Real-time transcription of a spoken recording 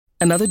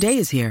Another day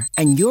is here,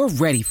 and you're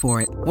ready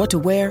for it. What to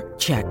wear?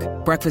 Check.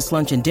 Breakfast,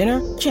 lunch, and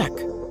dinner? Check.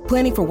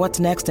 Planning for what's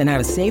next and how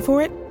to save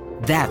for it?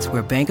 That's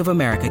where Bank of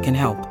America can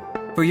help.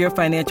 For your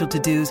financial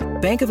to-dos,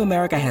 Bank of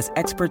America has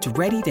experts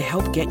ready to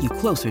help get you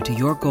closer to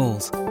your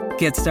goals.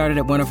 Get started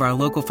at one of our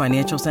local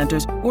financial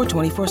centers or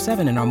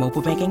 24/7 in our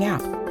mobile banking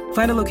app.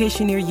 Find a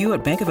location near you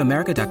at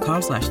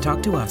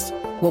bankofamerica.com/talktous.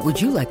 What would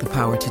you like the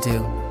power to do?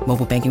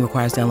 Mobile banking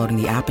requires downloading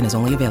the app and is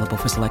only available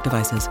for select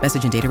devices.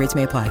 Message and data rates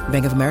may apply.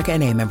 Bank of America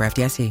N.A., member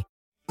FDIC.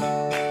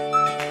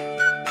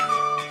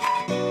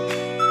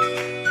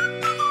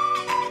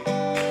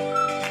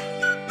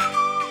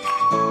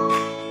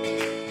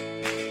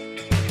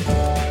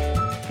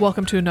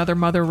 Welcome to another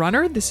Mother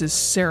Runner. This is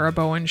Sarah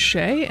Bowen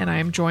Shea, and I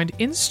am joined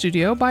in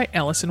studio by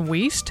Ellison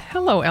Wiest.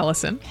 Hello,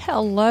 Ellison.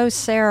 Hello,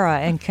 Sarah,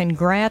 and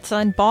congrats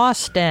on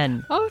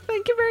Boston. Oh,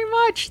 thank you very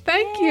much.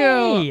 Thank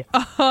Yay.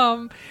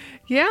 you.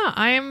 Yeah,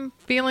 I am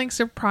feeling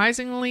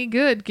surprisingly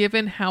good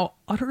given how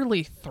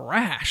utterly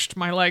thrashed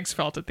my legs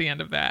felt at the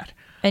end of that.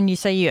 And you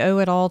say you owe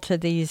it all to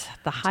the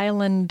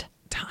Highland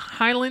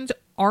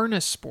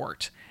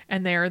Arnisport,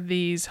 and they are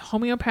these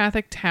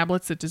homeopathic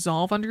tablets that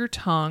dissolve under your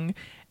tongue.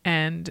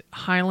 And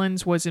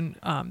Highlands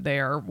they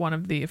are one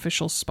of the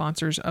official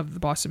sponsors of the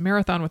Boston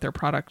Marathon with their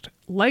product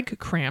Leg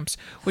Cramps,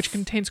 which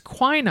contains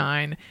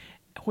quinine,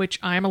 which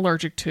I'm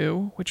allergic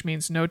to, which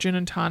means no gin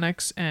and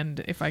tonics.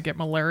 And if I get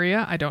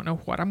malaria, I don't know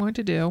what I'm going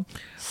to do.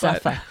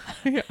 Suffer.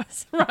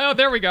 Yes. Oh,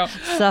 there we go.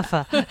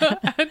 Suffer.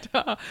 And,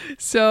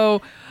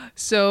 so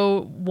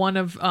one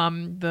of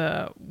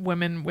the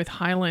women with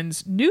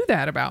Highlands knew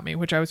that about me,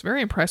 which I was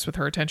very impressed with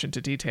her attention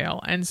to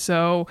detail. And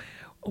so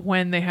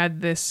when they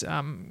had this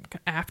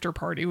after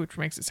party, which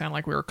makes it sound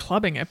like we were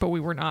clubbing it, but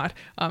we were not,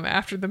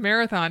 after the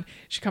marathon,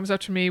 she comes up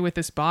to me with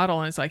this bottle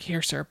and is like,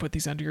 "Here, Sarah, put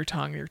these under your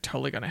tongue. You're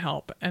totally going to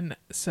help." And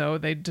so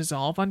they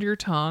dissolve under your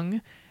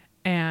tongue.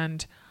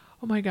 And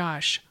oh my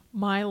gosh,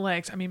 my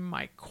legs,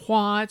 my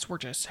quads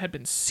had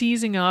been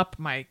seizing up.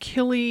 My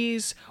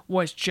Achilles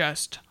was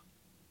just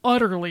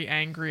utterly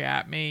angry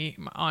at me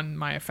on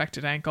my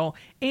affected ankle.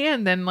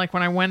 And then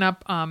when I went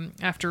up,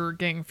 after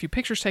getting a few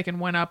pictures taken,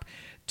 went up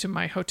to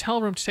my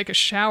hotel room to take a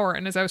shower,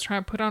 and as I was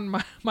trying to put on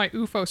my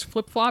OOFOS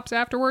flip-flops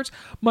afterwards,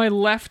 my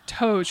left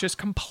toes just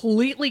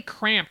completely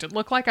cramped. It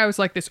looked like I was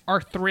like this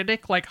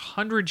arthritic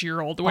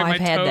 100-year-old the way my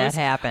toes. I've had that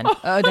happen.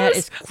 That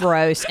is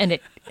gross. And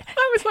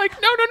I was like,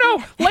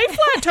 no, lay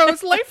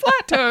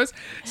flat toes.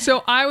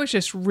 So I was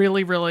just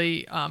really,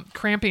 really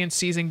crampy and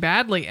seizing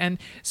badly. And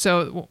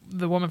so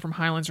the woman from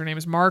Highlands, her name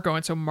is Margot.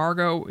 And so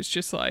Margot was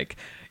just my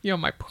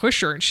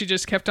pusher. And she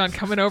just kept on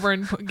coming over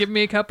and giving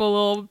me a couple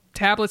little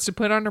tablets to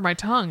put under my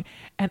tongue.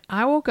 And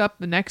I woke up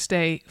the next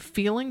day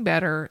feeling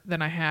better than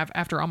I have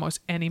after almost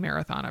any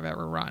marathon I've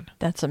ever run.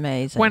 That's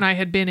amazing. When I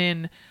had been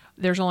in,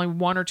 there's only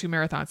one or two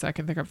marathons that I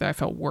can think of that I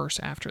felt worse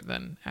after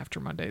than after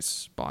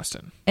Monday's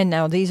Boston. And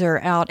now these are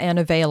out and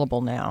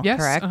available now, yes,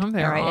 correct?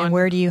 They are on. And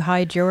where do you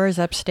hide yours?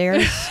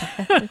 Upstairs?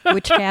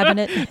 Which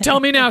cabinet? Tell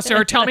me now,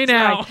 Sarah. Tell me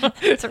now.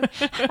 Right.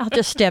 I'll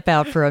just step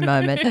out for a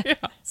moment. Yeah.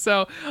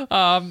 So,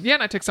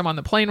 and I took some on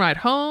the plane ride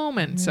home.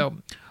 And so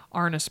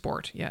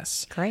Arnisport,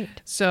 yes.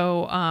 Great.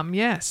 So,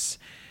 yes.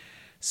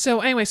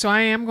 So anyway,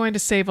 I am going to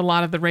save a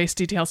lot of the race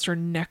details for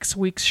next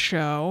week's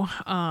show,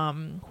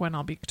 when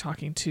I'll be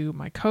talking to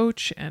my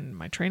coach, and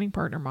my training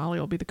partner, Molly,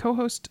 will be the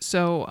co-host.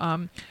 So,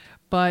 I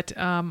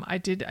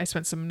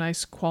spent some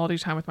nice quality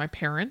time with my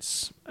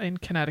parents in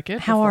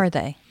Connecticut. How are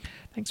they?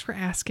 Thanks for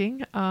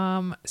asking.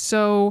 When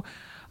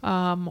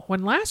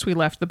last we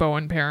left the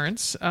Bowen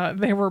parents,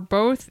 they were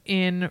both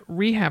in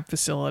rehab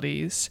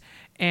facilities,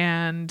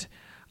 and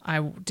I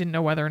didn't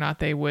know whether or not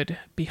they would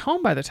be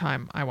home by the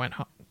time I went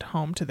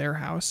home to their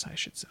house.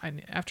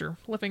 After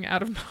living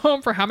out of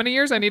home for how many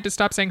years, I need to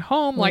stop saying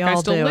home like I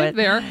still live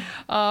there.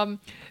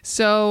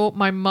 So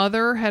my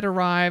mother had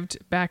arrived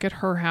back at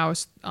her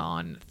house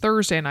on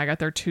Thursday, and I got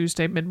there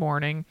Tuesday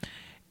mid-morning,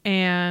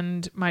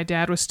 and my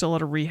dad was still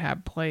at a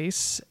rehab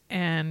place.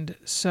 And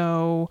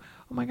so,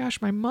 oh my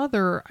gosh, my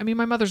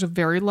mother's a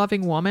very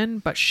loving woman,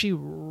 but she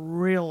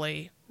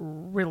really,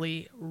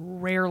 really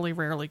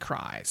rarely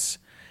cries.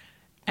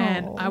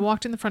 And I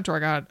walked in the front door.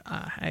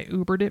 I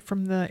Ubered it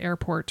from the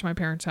airport to my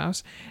parents'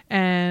 house.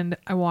 And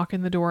I walk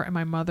in the door, and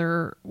my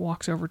mother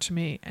walks over to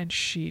me, and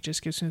she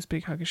just gives me this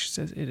big hug. And she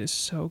says, "It is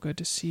so good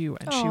to see you."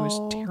 And she was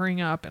tearing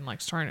up and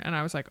starting. And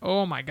I was like,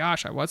 oh my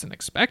gosh, I wasn't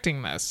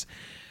expecting this.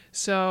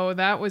 So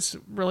that was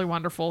really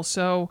wonderful.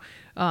 So,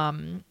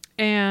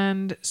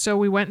 and so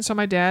we went and saw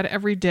my dad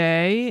every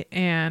day,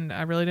 and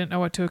I really didn't know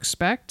what to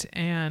expect.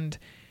 And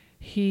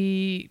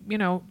he,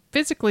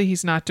 physically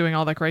he's not doing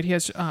all that great. He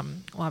has a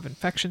lot of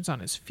infections on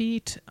his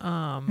feet,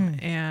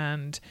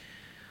 and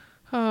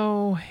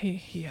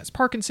he has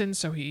Parkinson's,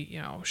 so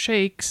he,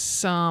 shakes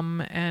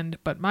some.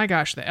 But my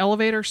gosh, the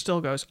elevator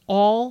still goes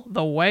all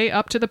the way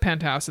up to the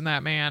penthouse in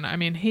that man.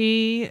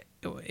 He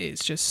is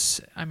just,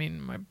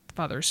 my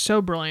father's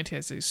so brilliant. He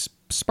has these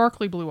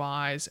sparkly blue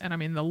eyes,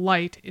 and the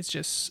light is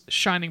just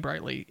shining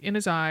brightly in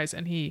his eyes,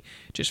 and he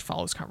just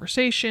follows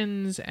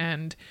conversations,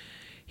 and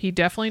He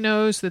definitely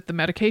knows that the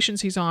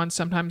medications he's on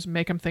sometimes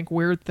make him think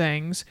weird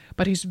things,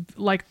 but he's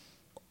like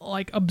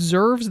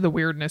observes the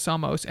weirdness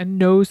almost and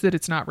knows that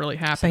it's not really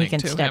So happening he can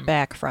to step him.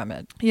 back from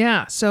it.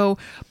 Yeah. So,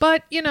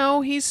 but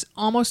he's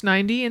almost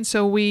 90, and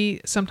so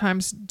we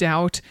sometimes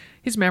doubt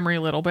his memory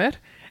a little bit.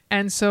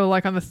 And so,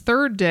 like on the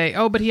third day,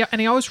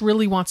 he always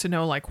really wants to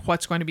know like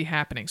what's going to be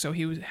happening. So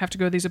he would have to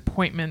go to these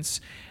appointments,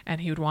 and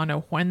he would want to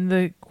know when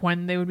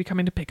they would be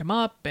coming to pick him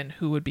up, and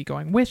who would be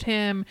going with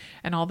him,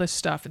 and all this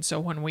stuff. And so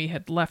when we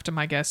had left him,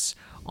 I guess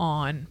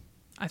on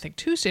I think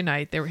Tuesday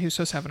night, he was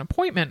supposed to have an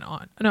appointment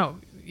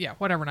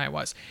whatever night it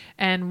was,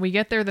 and we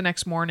get there the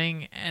next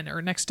morning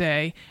or next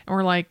day, and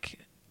we're like,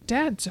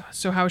 Dad,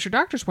 so how was your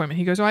doctor's appointment?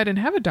 He goes, I didn't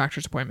have a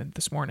doctor's appointment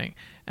this morning.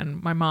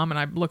 And my mom and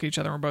I look at each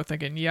other and we're both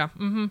thinking, yeah,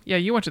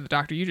 you went to the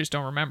doctor, you just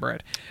don't remember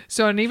it.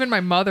 So, and even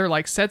my mother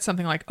like said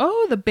something like,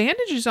 oh, the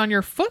bandages on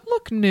your foot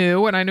look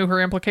new. And I knew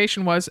her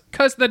implication was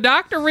because the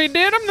doctor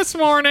redid them this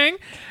morning.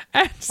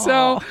 And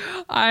so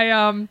I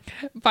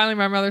finally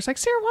my mother's like,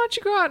 Sarah, why don't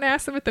you go out and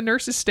ask them at the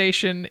nurse's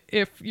station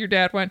if your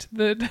dad went to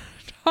the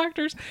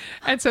doctors?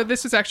 And so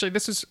this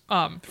was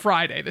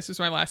Friday. This was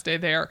my last day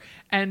there.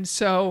 And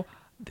so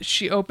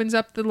she opens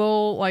up the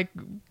little like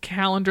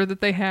calendar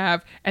that they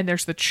have, and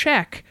there's the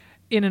check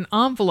in an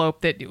envelope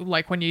that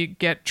like when you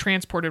get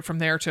transported from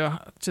there to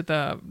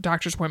the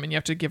doctor's appointment, you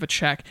have to give a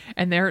check.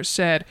 And there it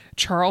said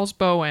Charles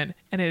Bowen,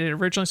 and it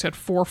had originally said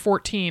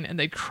 4/14, and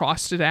they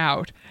crossed it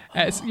out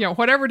as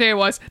whatever day it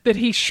was that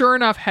he sure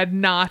enough had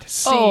not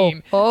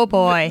seen. Oh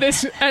boy.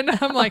 This, and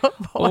I'm like,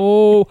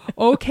 oh,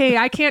 okay,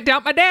 I can't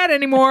doubt my dad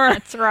anymore.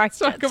 That's right.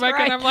 So I go back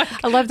and I'm like,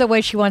 I love the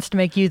way she wants to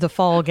make you the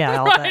fall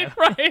gal.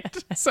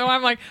 right. So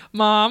I'm like,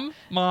 Mom,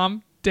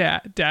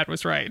 Dad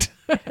was right.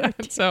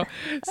 so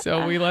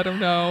we let him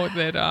know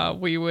that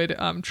we would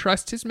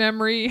trust his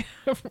memory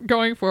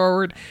going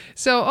forward.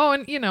 So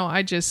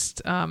I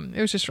just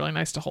it was just really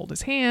nice to hold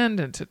his hand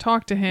and to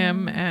talk to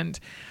him. And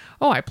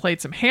I played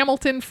some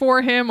Hamilton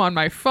for him on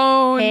my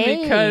phone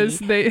because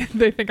they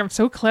think I'm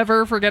so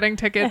clever for getting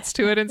tickets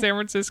to it in San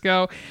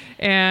Francisco.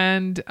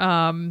 And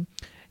the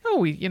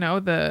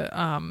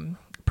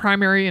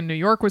primary in New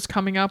York was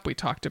coming up. We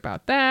talked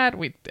about that.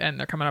 And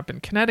they're coming up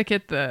in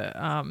Connecticut.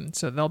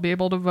 So they'll be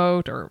able to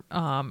vote.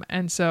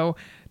 And so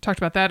talked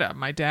about that.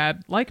 My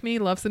dad, like me,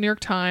 loves the New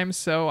York Times,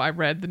 so I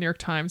read the New York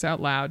Times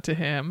out loud to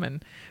him,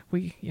 and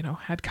we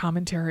had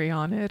commentary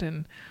on it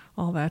and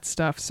all that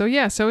stuff. So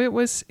yeah, so it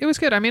was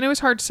good. I mean, it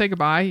was hard to say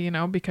goodbye,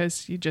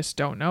 because you just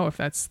don't know if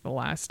that's the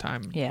last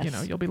time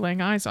you'll be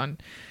laying eyes on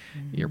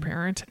your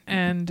parent.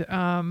 And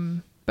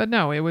but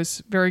no, it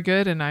was very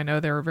good, and I know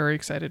they were very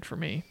excited for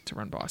me to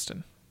run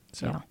Boston.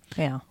 So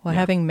yeah. Well,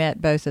 having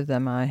met both of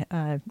them,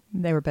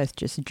 they were both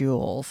just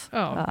jewels.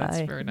 Oh, that's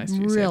very nice of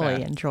you to say that.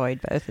 Really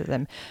enjoyed both of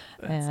them,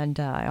 and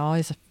I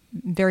always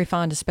very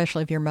fond,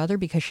 especially of your mother,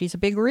 because she's a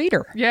big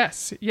reader.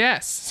 Yes.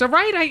 So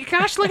right,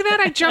 gosh, look at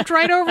that! I jumped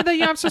right over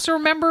I'm supposed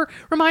to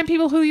remind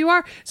people who you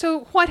are.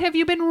 So, what have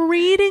you been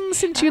reading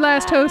since you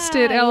last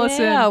hosted,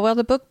 Ellison? Yeah, well,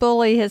 the Book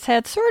Bully has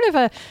had sort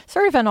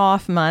of an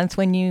off month.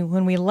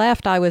 When we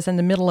left, I was in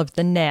the middle of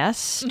The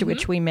Nest,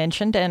 which we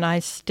mentioned, and I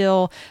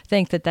still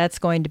think that that's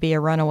going to be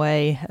a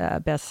runaway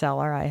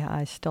bestseller.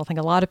 I still think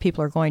a lot of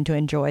people are going to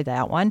enjoy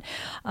that one.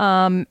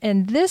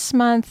 And this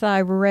month,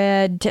 I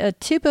read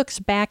 2 books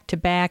back to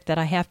back that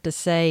I have to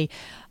say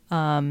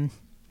kind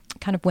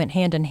of went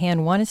hand in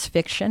hand. One is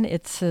fiction.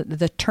 It's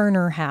The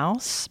Turner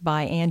House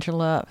by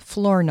Angela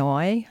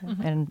Flournoy,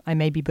 and I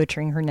may be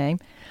butchering her name,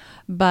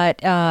 but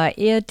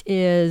it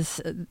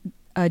is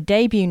a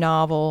debut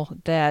novel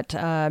that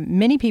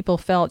many people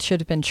felt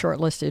should have been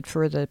shortlisted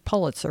for the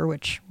Pulitzer,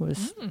 which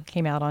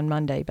came out on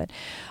Monday. But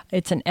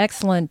it's an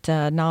excellent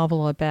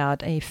novel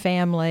about a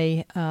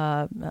family,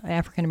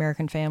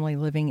 African-American family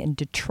living in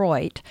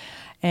Detroit.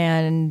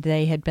 And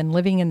they had been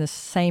living in the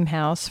same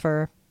house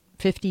for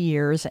 50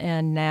 years.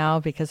 And now,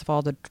 because of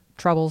all the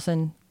troubles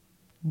in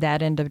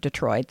that end of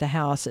Detroit, the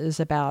house is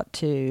about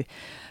to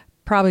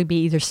probably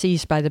be either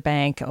seized by the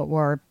bank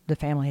or the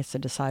family has to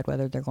decide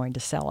whether they're going to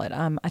sell it.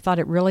 I thought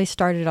it really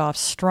started off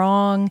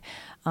strong.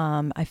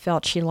 I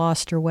felt she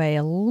lost her way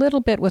a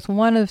little bit with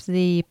one of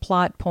the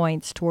plot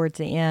points towards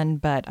the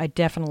end, but I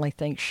definitely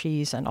think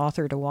she's an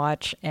author to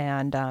watch,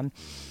 and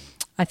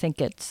I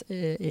think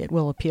it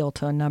will appeal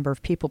to a number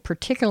of people,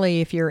 particularly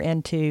if you're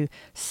into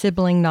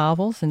sibling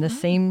novels, and this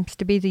seems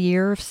to be the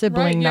year of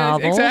sibling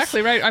novels.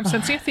 Exactly right. I'm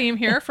sensing a theme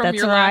here from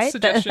your last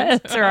suggestion.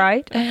 That's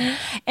right.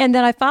 And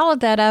then I followed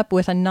that up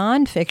with a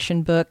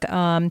nonfiction book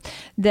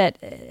that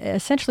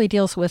essentially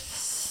deals with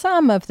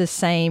some of the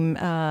same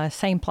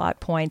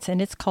plot points,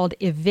 and it's called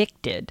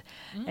Evicted,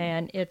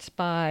 and it's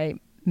by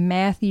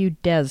Matthew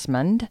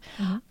Desmond,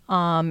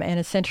 and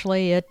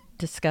essentially it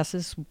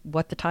discusses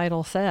what the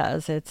title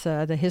says. It's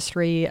the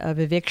history of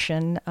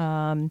eviction,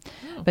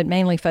 but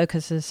mainly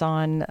focuses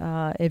on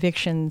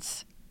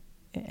evictions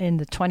in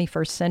the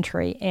 21st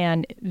century,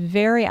 and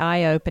very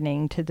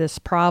eye-opening to this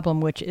problem,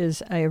 which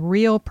is a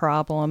real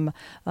problem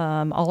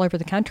all over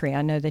the country.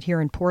 I know that here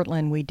in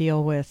Portland we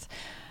deal with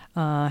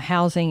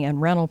housing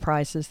and rental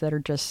prices that are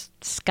just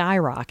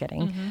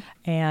skyrocketing.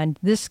 And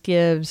this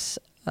gives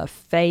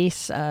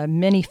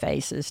many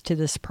faces to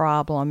this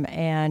problem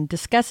and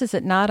discusses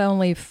it not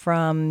only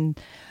from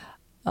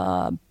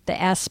the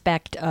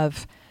aspect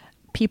of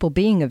people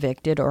being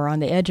evicted or on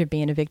the edge of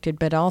being evicted,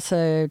 but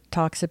also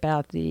talks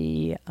about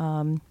the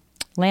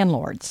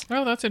landlords.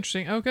 Oh, that's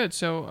interesting. Oh, good.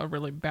 So a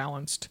really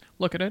balanced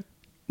look at it.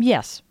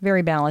 Yes,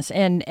 very balanced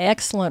and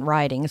excellent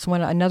writing. It's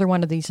another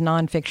one of these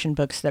nonfiction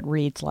books that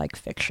reads like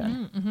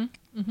fiction.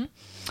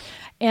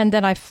 And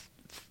then I've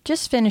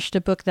just finished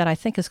a book that I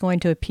think is going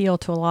to appeal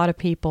to a lot of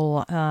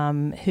people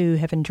who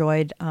have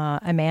enjoyed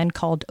A Man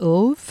Called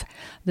Ove,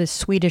 the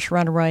Swedish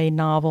runaway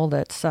novel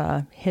that's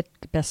hit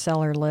the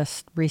bestseller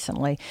list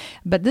recently.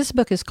 But this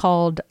book is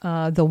called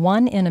The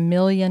One in a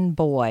Million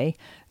Boy.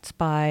 It's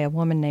by a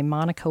woman named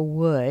Monica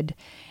Wood.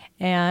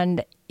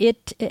 And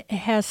it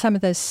has some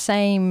of those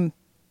same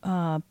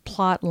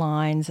plot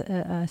lines.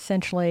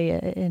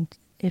 Essentially,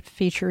 it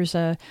features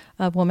a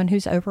woman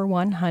who's over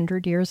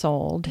 100 years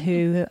old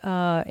who,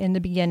 in the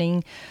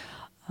beginning,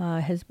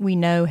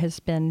 has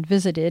been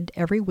visited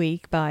every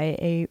week by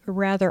a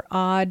rather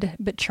odd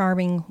but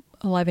charming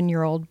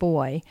 11-year-old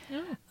boy.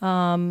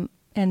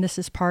 And this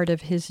is part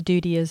of his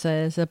duty as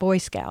a Boy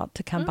Scout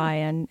to come by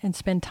and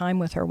spend time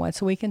with her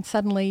once a week. And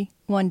suddenly,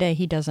 one day,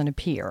 he doesn't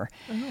appear.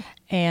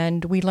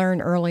 And we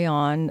learn early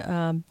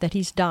on that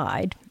he's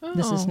died.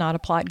 This is not a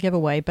plot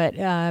giveaway, but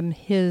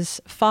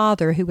his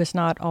father, who was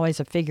not always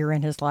a figure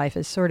in his life,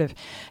 is sort of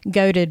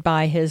goaded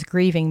by his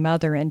grieving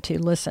mother into,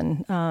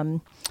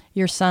 listen,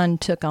 your son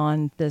took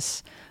on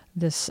this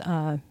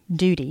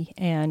duty,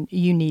 and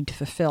you need to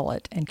fulfill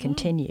it and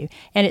continue.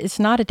 And it's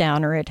not a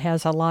downer. It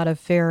has a lot of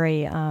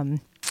very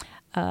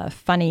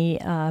funny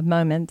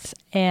moments.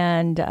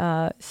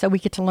 And so we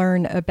get to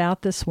learn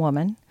about this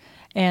woman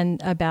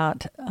and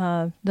about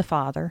the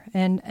father.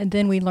 And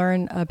then we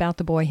learn about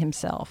the boy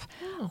himself.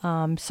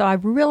 So I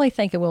really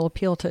think it will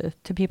appeal to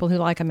people who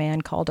like A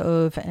Man Called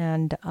Ove,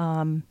 and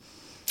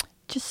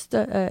just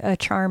a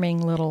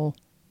charming little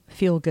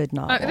feel-good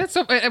novel. That's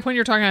so, when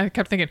you're talking, I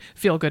kept thinking,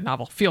 feel-good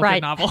novel,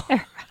 feel-good novel.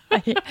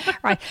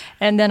 Right.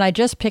 And then I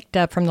just picked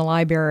up from the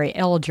library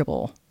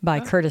Eligible by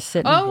Curtis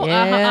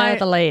Sitton.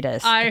 The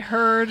latest. I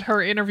heard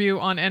her interview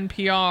on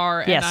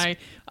NPR, Yes. and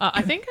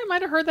I think I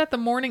might have heard that the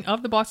morning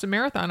of the Boston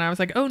Marathon. I was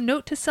like, oh,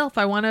 note to self,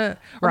 I want to,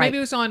 or maybe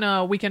it was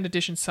on Weekend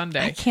Edition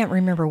Sunday. I can't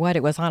remember what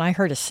it was on. I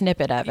heard a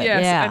snippet of it.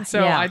 Yes, Yeah, and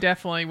so yeah. I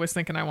definitely was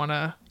thinking I want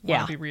to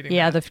be reading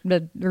that.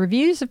 The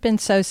reviews have been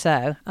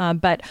so-so,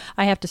 but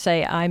I have to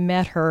say I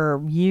met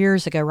her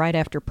years ago, right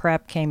after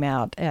Prep came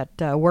out at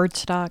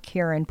Wordstock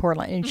here in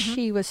Portland, and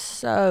she was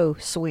so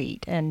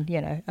sweet and,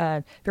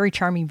 very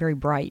charming, very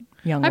bright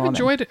young woman. I've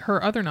enjoyed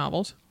her other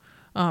novels.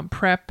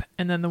 Prep,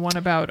 and then the one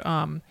about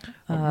not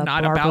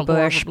Barbara about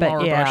Bush, Laura but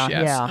Bush, yes.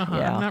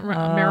 yeah.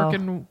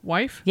 American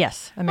Wife.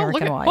 Yes,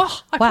 American Wife.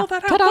 Oh, I pulled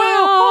that out. Ta-da!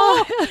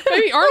 Wow.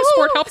 Maybe Artist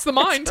Sport helps the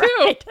mind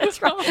too.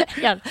 That's right.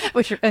 Yeah.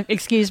 Which,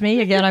 excuse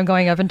me, again, I'm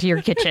going up into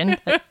your kitchen.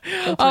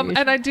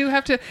 And I do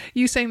have to.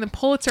 You saying the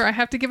Pulitzer? I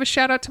have to give a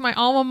shout out to my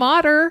alma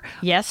mater.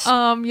 Yes.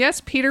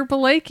 Yes, Peter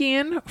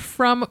Balakian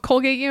from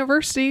Colgate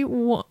University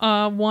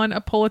won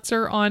a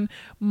Pulitzer on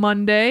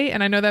Monday,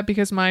 and I know that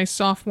because my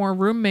sophomore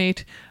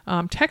roommate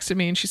texted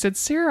me and she said,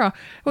 Sarah,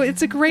 well,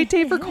 it's a great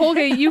day for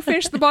Colgate. You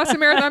finished the Boston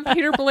Marathon.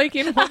 Peter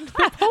Balakian won the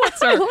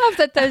Pulitzer. I love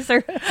that those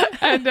are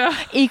and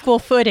equal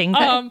footing.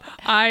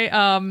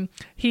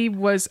 He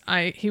was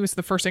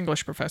the first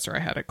English professor I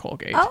had at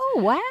Colgate.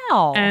 Oh,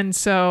 wow. And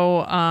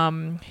so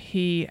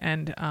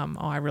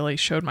I really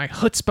showed my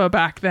chutzpah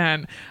back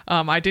then.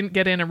 I didn't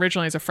get in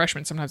originally as a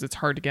freshman. Sometimes it's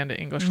hard to get into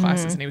English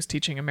classes, and he was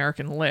teaching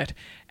American Lit.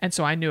 And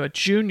so I knew a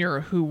junior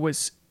who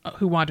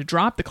wanted to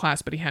drop the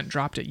class, but he hadn't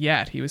dropped it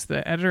yet. He was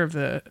the editor of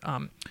the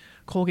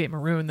Colgate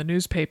Maroon, the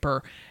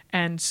newspaper.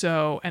 And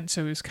so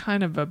he was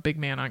kind of a big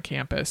man on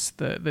campus,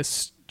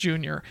 this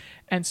junior.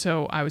 And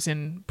so I was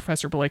in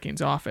Professor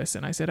Balakian's office,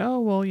 and I said, oh,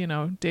 well,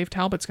 Dave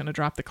Talbot's going to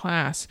drop the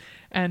class.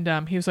 And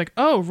he was like,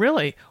 oh,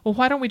 really? Well,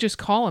 why don't we just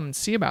call him and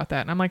see about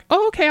that? And I'm like,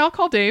 oh, okay, I'll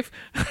call Dave.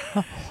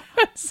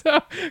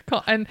 So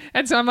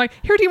I'm like,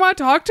 here, do you want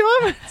to talk to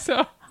him?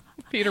 So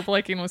Peter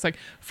Balakian was like,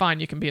 fine,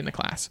 you can be in the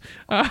class.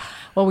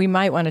 Well, we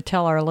might want to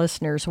tell our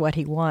listeners what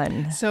he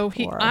won. So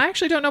I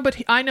actually don't know,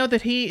 but I know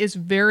that he is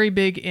very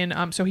big in,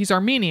 so he's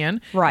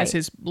Armenian, right, as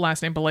his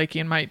last name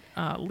Balakian might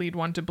lead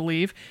one to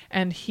believe.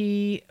 And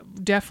he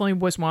definitely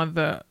was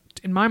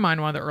in my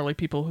mind, one of the early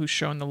people who's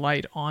shown the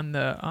light on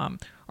the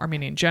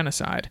Armenian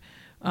genocide.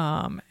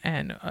 And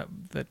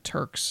the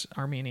Turks,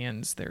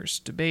 Armenians, there's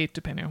debate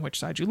depending on which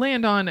side you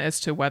land on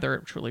as to whether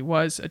it truly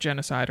was a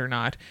genocide or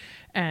not.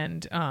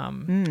 And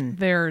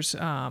there's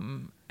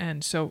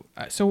and so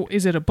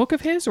is it a book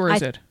of his or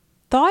is it?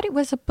 Thought it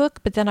was a book,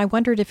 but then I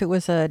wondered if it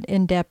was an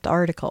in-depth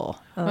article.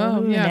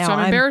 Oh, yeah. So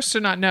I'm embarrassed to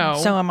not know.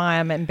 So am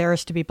I. I'm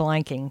embarrassed to be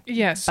blanking.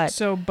 Yes. But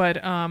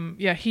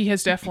he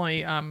has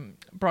definitely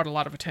brought a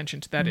lot of attention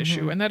to that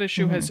issue, and that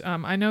issue has.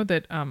 I know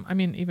that.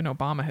 Even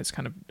Obama has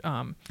kind of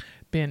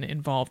been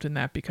involved in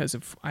that because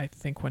of, I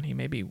think, when he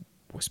maybe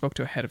spoke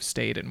to a head of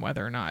state and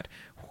whether or not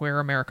where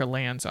America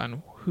lands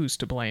on who's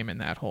to blame in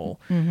that whole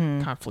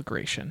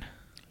conflagration.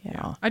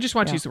 Yeah. I just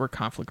want to use the word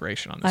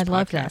conflagration on this I podcast,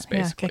 love that.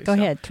 basically. Yeah, go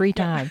ahead, 3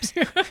 times.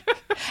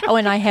 Oh,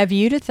 and I have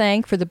you to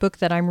thank for the book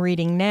that I'm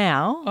reading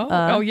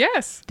now.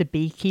 Yes. The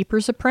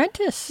Beekeeper's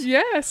Apprentice.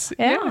 Yes.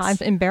 Yeah, yes. I'm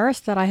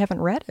embarrassed that I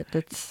haven't read it.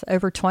 It's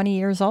over 20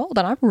 years old,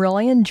 and I'm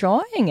really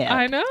enjoying it.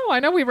 I know.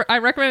 I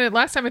recommended it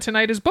last time at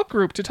Tonight's book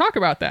group to talk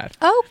about that.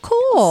 Oh,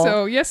 cool.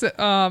 So, yes,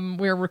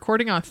 we're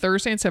recording on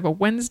Thursday instead of a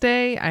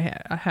Wednesday.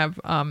 I have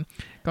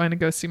going to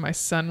go see my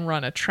son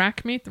run a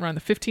track meet, run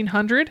the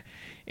 1500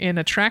 in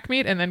a track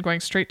meet, and then going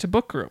straight to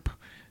book group.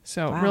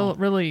 So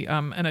really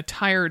an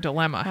attire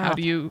dilemma. Wow.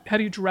 How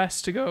do you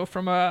dress to go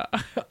from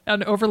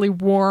an overly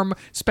warm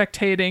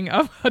spectating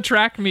of a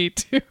track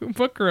meet to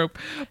book group?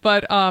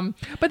 But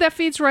that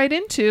feeds right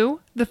into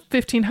the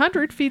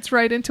 1500. Feeds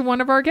right into one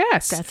of our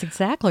guests. That's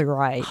exactly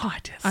right. Oh,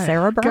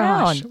 Sarah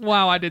Brown. Gosh,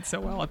 wow, I did so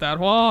well at that.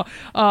 Wow.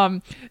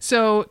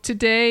 So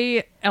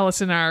today,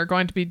 Ellis and I are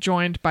going to be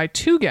joined by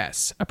 2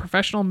 guests: a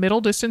professional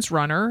middle distance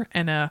runner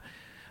and a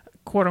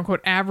quote-unquote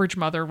average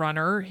mother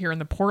runner here in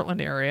the Portland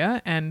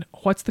area. And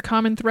what's the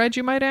common thread,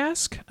 you might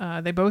ask?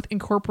 They both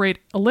incorporate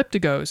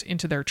elliptigos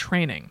into their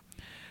training.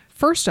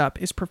 First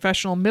up is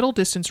professional middle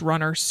distance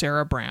runner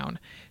Sarah Brown.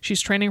 She's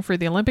training for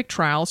the Olympic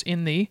trials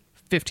in the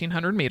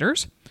 1500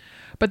 meters.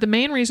 But the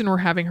main reason we're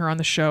having her on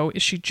the show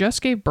is she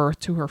just gave birth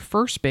to her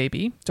first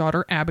baby,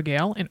 daughter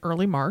Abigail, in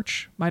early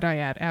March. Might I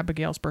add,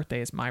 Abigail's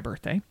birthday is my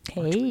birthday,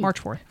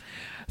 March 4th.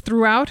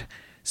 Throughout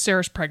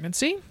Sarah's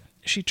pregnancy,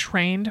 she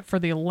trained for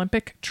the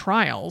Olympic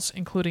trials,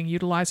 including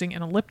utilizing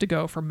an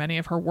elliptigo for many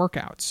of her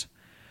workouts.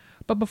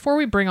 But before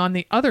we bring on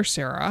the other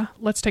Sarah,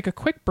 let's take a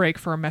quick break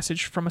for a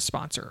message from a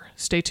sponsor.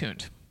 Stay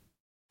tuned.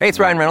 Hey, it's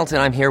Ryan Reynolds,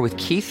 and I'm here with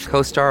Keith,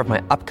 co-star of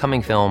my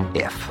upcoming film,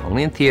 If,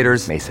 only in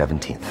theaters May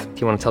 17th. Do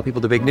you want to tell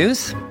people the big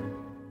news?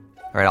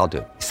 All right, I'll do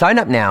it. Sign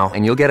up now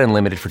and you'll get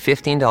unlimited for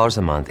 $15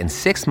 a month and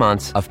 6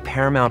 months of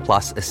Paramount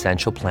Plus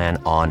Essential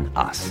Plan on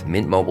us.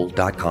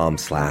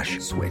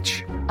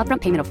 MintMobile.com/switch.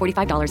 Upfront payment of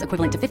 $45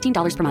 equivalent to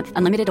 $15 per month.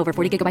 Unlimited over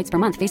 40 gigabytes per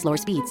month. Face lower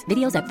speeds.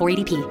 Videos at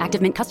 480p.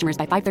 Active Mint customers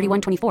by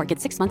 531.24 get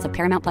 6 months of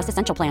Paramount Plus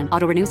Essential Plan.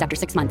 Auto renews after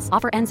 6 months.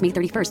 Offer ends May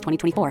 31st,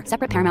 2024.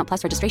 Separate Paramount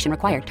Plus registration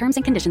required. Terms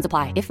and conditions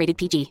apply if rated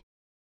PG.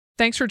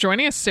 Thanks for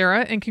joining us,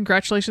 Sarah, and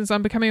congratulations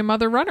on becoming a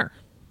mother runner.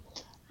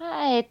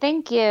 Hi,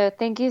 thank you.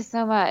 Thank you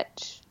so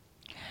much.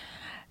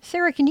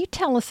 Sarah, can you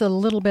tell us a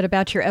little bit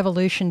about your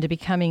evolution to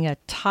becoming a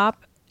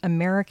top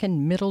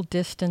American middle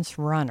distance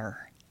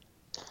runner?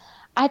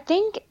 I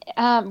think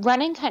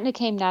running kind of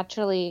came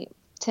naturally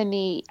to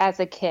me as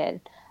a kid.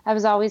 I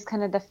was always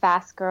kind of the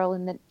fast girl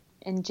in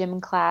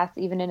gym class,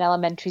 even in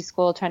elementary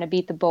school, trying to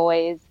beat the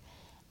boys.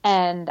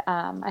 And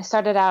I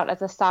started out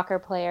as a soccer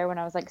player when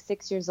I was like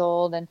 6 years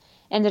old and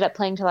ended up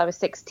playing till I was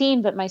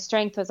 16. But my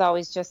strength was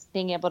always just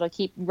being able to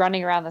keep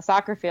running around the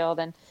soccer field.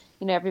 And,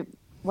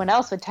 everyone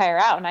else would tire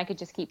out and I could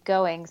just keep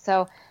going.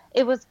 So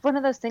it was one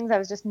of those things I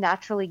was just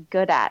naturally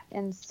good at.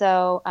 And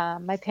so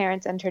my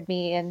parents entered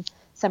me in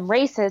some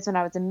races when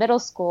I was in middle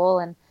school.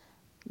 And,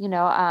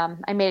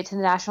 I made it to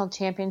the national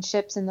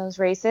championships in those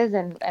races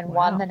and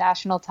won the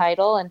national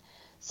title. And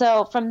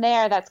so from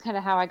there, that's kind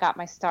of how I got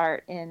my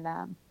start in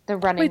the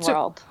running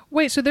world.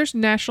 So there's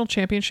national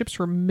championships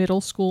for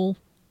middle school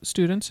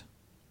students?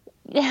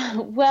 Yeah,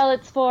 well,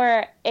 it's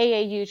for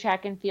AAU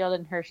track and field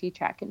and Hershey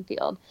track and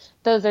field.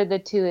 Those are the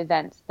 2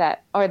 events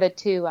the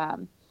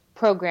 2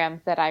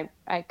 programs that I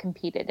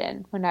competed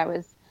in when I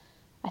was,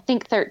 I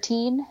think,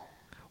 13.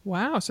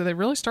 Wow, so they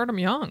really start them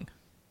young.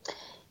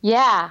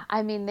 Yeah,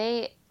 I mean,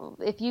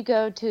 if you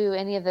go to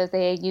any of those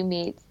AAU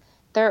meets,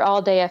 they're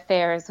all day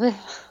affairs with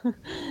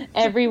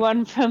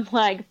everyone from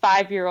like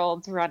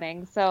 5-year-olds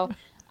running. So,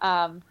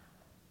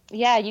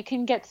 yeah, you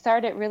can get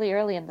started really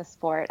early in the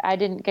sport. I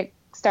didn't get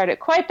started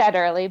quite that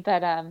early,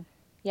 but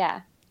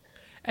yeah.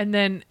 And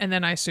then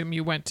I assume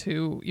you ran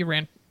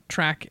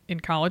track in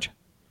college?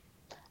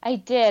 I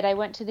did. I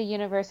went to the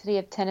University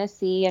of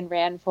Tennessee and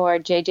ran for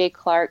J.J.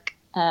 Clark.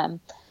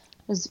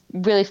 Was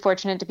really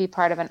fortunate to be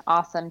part of an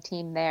awesome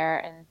team there,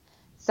 and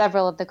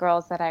several of the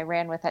girls that I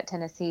ran with at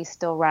Tennessee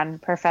still run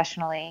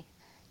professionally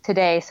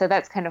today, so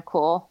that's kind of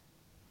cool.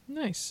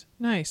 Nice.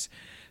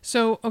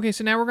 So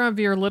now we're going to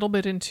veer a little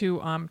bit into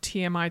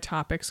TMI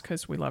topics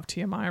because we love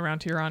TMI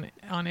around here on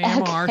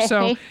AMR.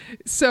 Okay.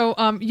 So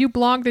you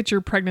blogged that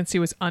your pregnancy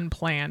was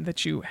unplanned,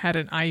 that you had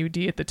an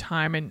IUD at the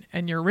time,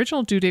 and your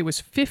original due date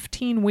was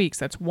 15 weeks.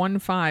 That's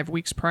 15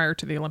 weeks prior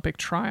to the Olympic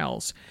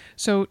trials.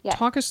 So yes.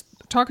 Talk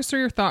us through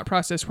your thought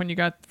process when you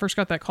first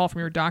got that call from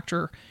your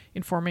doctor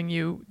informing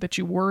you that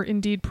you were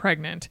indeed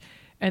pregnant,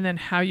 and then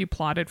how you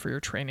plotted for your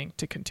training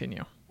to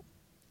continue.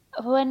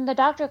 When the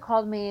doctor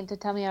called me to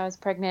tell me I was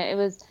pregnant, it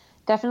was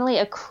definitely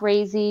a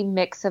crazy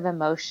mix of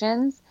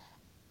emotions.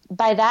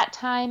 By that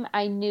time,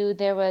 I knew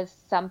there was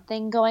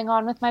something going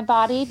on with my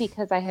body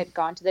because I had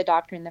gone to the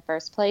doctor in the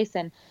first place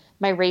and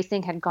my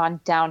racing had gone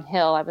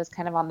downhill. I was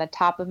kind of on the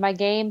top of my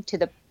game to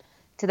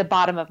the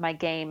bottom of my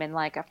game in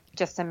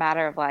just a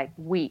matter of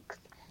weeks.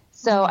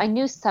 So I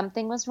knew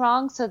something was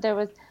wrong. So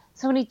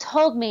So when he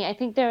told me, I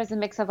think there was a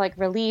mix of like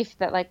relief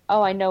that like,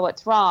 oh, I know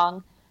what's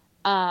wrong.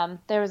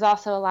 There was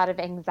also a lot of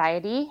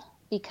anxiety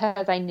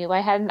because I knew I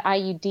had an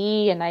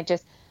IUD and I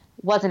just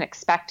wasn't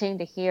expecting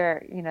to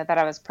hear, that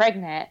I was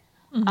pregnant.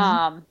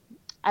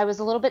 I was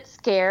a little bit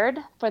scared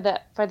for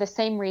the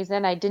same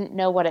reason. I didn't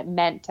know what it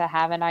meant to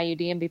have an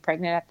IUD and be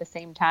pregnant at the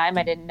same time.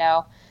 I didn't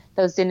know.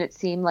 Those didn't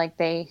seem like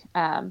they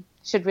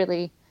should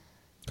really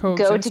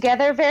go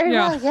together very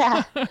well.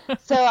 Yeah.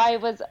 So I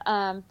was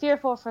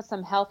fearful for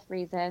some health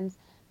reasons,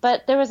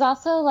 but there was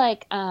also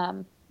like,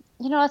 a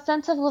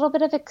sense of a little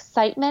bit of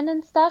excitement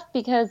and stuff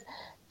because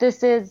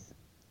this is,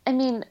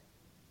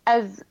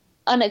 as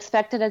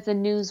unexpected as the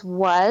news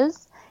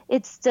was,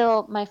 it's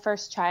still my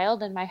first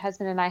child, and my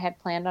husband and I had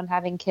planned on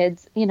having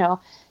kids,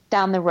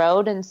 down the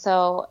road. And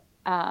so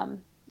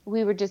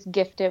we were just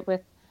gifted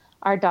with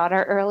our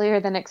daughter earlier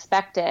than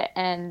expected.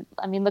 And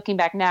looking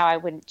back now, I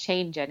wouldn't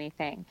change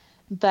anything.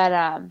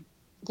 But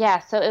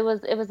so it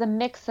was a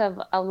mix of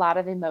a lot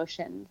of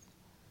emotions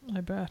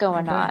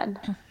going on.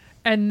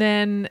 And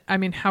then,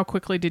 how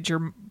quickly did your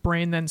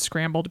brain then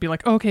scramble to be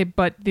like, okay,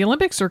 but the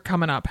Olympics are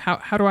coming up.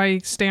 How do I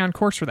stay on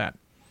course for that?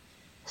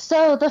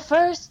 So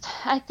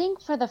I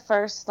think for the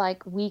first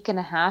like week and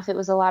a half, it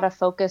was a lot of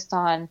focused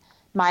on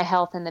my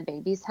health and the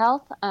baby's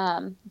health.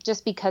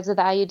 Just because of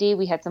the IUD,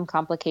 we had some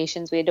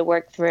complications we had to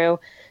work through,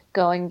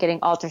 getting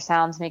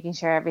ultrasounds, making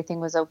sure everything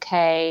was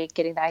okay,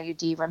 getting the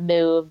IUD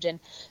removed. And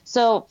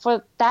so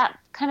for that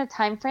kind of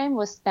time frame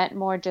was spent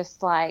more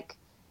just like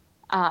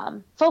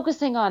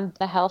focusing on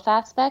the health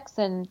aspects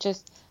and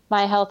just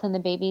my health and the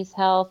baby's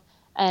health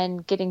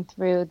and getting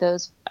through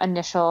those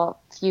initial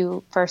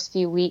first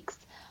few weeks.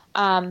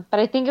 But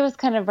I think it was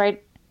kind of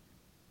it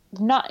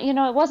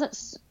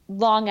wasn't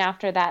long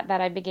after that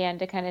I began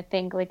to kind of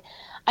think like,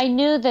 I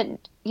knew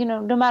that,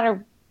 no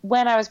matter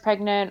when I was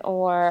pregnant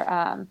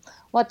or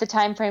what the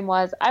time frame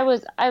was, I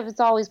was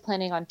always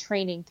planning on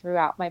training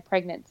throughout my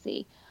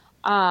pregnancy,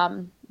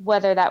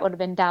 whether that would have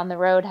been down the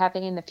road,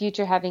 in the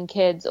future, having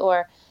kids,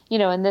 or,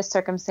 in this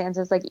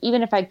circumstances, like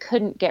even if I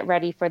couldn't get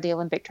ready for the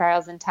Olympic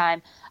trials in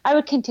time, I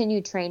would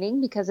continue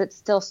training because it's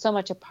still so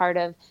much a part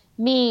of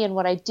me and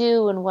what I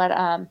do and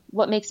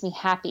what makes me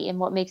happy and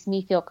what makes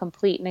me feel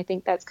complete. And I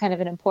think that's kind of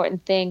an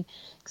important thing,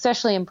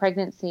 especially in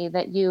pregnancy,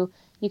 that you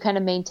kind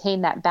of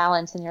maintain that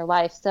balance in your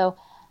life. So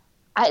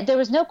there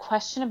was no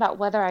question about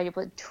whether I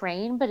would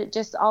train, but it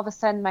just all of a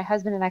sudden my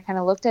husband and I kind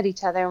of looked at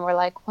each other and we're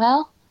like,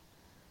 well,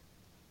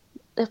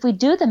 if we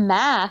do the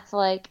math,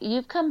 like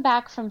you've come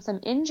back from some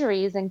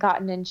injuries and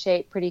gotten in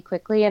shape pretty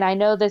quickly. And I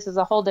know this is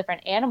a whole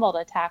different animal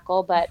to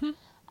tackle, but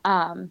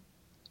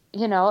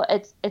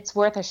it's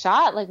worth a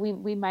shot. Like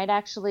we might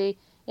actually,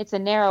 it's a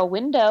narrow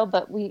window,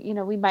 but we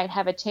might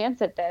have a chance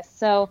at this.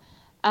 So,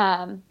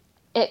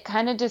 it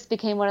kind of just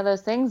became one of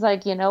those things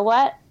like, you know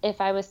what,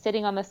 if I was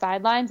sitting on the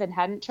sidelines and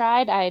hadn't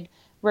tried, I'd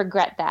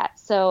regret that.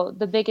 So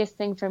the biggest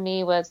thing for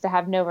me was to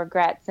have no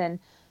regrets, and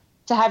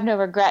to have no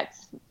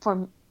regrets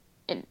for,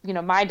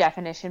 my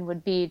definition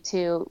would be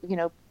to,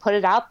 put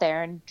it out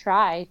there and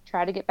try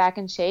to get back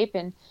in shape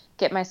and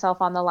get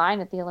myself on the line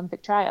at the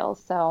Olympic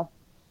trials.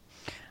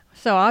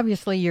 So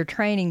obviously your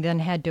training then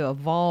had to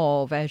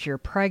evolve as your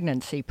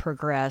pregnancy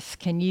progressed.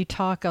 Can you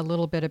talk a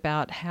little bit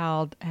about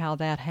how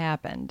that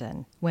happened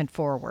and went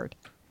forward?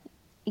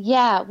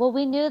 Yeah, well,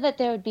 we knew that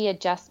there would be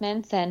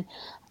adjustments, and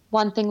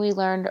one thing we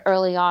learned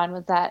early on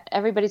was that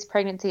everybody's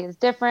pregnancy is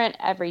different,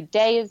 every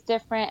day is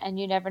different, and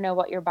you never know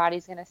what your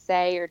body's going to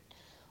say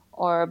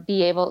or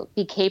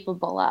be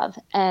capable of.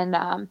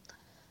 And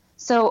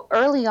so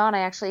early on,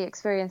 I actually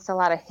experienced a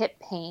lot of hip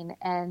pain,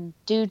 and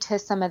due to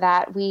some of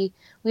that, we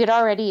had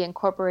already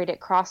incorporated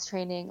cross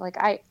training. Like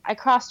I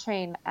cross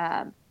train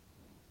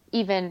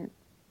even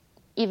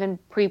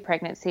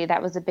pre-pregnancy.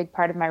 That was a big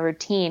part of my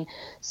routine.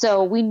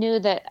 So we knew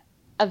that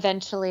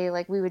eventually,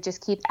 like we would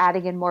just keep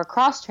adding in more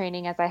cross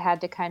training as I had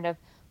to kind of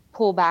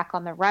pull back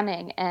on the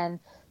running. And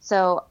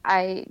so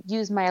I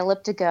used my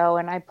Elliptigo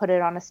and I put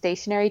it on a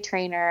stationary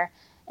trainer,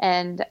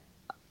 and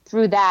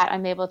through that,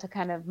 I'm able to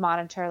kind of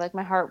monitor like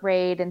my heart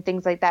rate and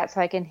things like that,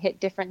 so I can hit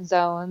different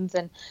zones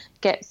and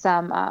get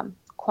some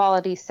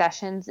quality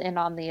sessions in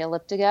on the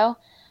Elliptigo.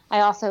 I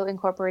also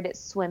incorporated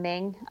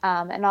swimming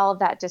and all of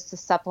that just to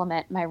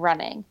supplement my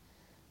running.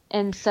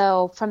 And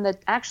so from the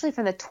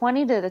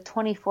 20 to the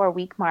 24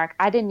 week mark,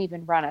 I didn't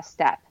even run a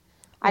step.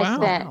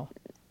 Wow.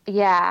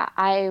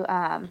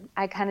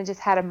 I kind of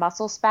just had a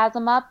muscle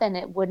spasm up,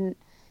 and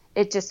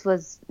it just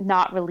was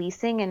not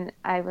releasing. And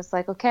I was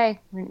like, okay,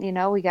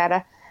 we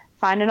gotta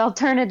find an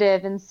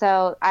alternative. And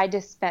so I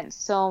just spent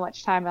so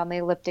much time on the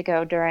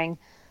Elliptigo during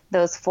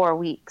those 4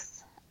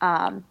 weeks.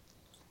 And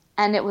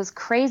it was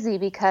crazy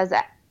because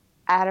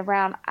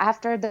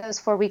after those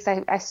 4 weeks,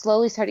 I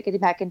slowly started getting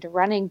back into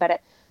running. But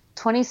at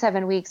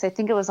 27 weeks, I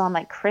think it was on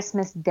like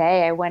Christmas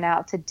Day, I went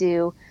out to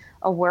do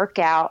a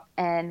workout,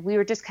 and we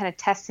were just kind of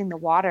testing the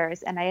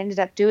waters. And I ended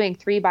up doing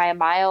 3 by a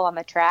mile on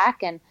the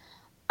track, and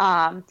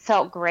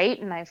felt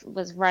great. And I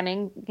was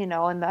running, in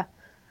the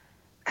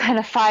kind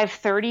of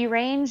 5:30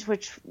 range,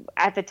 which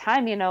at the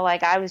time,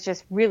 I was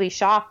just really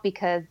shocked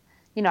because,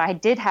 I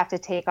did have to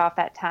take off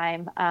that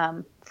time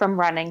from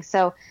running.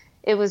 So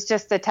it was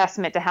just a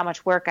testament to how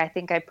much work I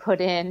think I put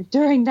in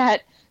during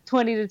that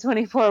 20 to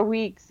 24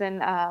 weeks and,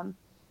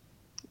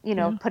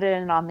 put it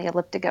in on the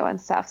elliptigo and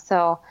stuff.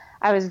 So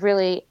I was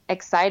really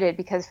excited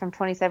because from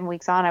 27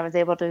 weeks on, I was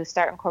able to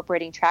start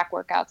incorporating track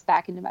workouts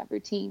back into my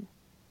routine.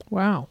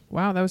 Wow.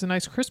 That was a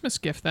nice Christmas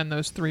gift then,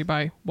 those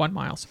 3x1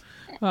 miles.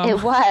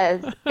 It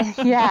was.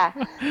 Yeah.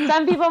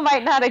 Some people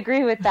might not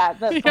agree with that,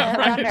 but for a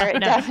runner,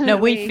 it definitely... No,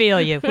 we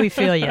feel you.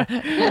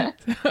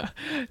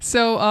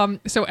 So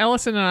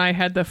Ellison and I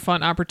had the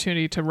fun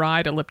opportunity to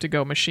ride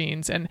elliptigo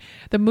machines, and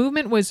the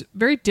movement was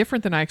very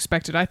different than I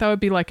expected. I thought it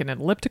would be like an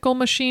elliptical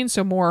machine,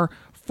 so more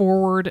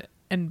forward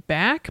and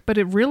back, but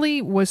it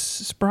really was,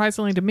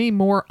 surprisingly to me,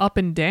 more up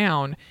and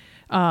down.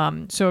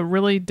 So it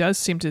really does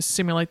seem to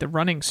simulate the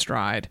running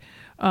stride.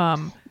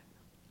 That's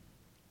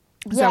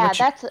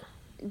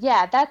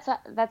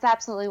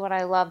absolutely what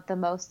I love the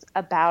most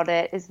about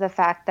it, is the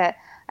fact that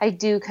I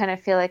do kind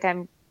of feel like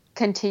I'm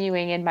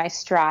continuing in my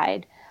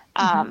stride.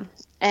 And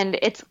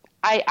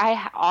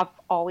I've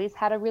always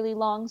had a really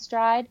long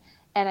stride,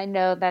 and I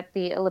know that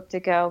the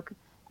elliptigo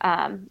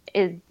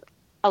is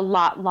a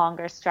lot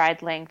longer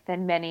stride length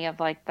than many of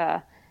like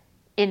the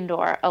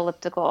indoor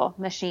elliptical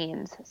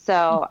machines.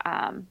 So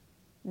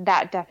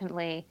that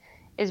definitely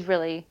is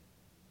really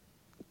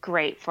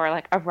great for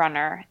like a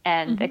runner,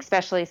 and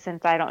especially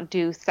since I don't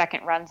do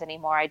second runs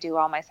anymore, I do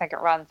all my second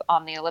runs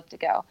on the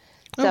elliptigo.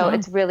 So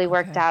it's really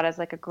worked out as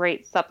like a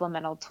great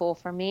supplemental tool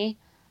for me.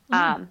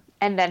 And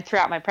then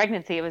throughout my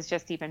pregnancy, it was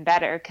just even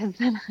better, because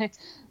then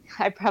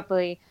I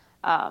probably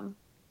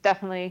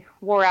definitely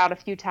wore out a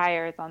few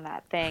tires on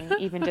that thing,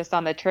 even just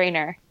on the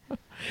trainer.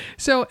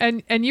 So,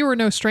 and you were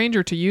no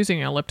stranger to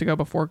using an elliptigo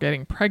before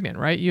getting pregnant,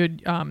 right? You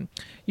had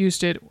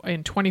used it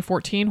in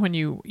 2014 when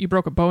you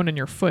broke a bone in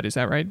your foot. Is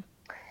that right?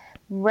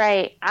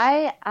 Right.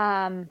 I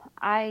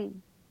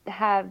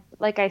have,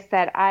 like I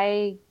said,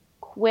 I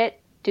quit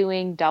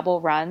doing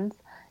double runs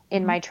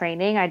in my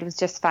training. I was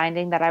just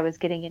finding that I was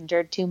getting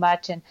injured too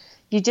much. And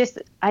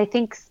I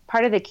think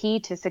part of the key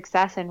to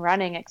success in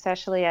running,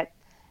 especially at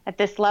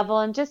this level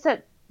and just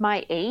at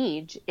my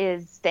age,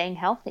 is staying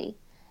healthy.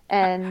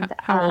 And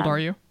how old are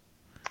you?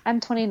 I'm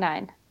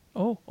 29.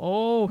 So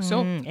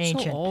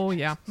ancient. So,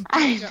 yeah.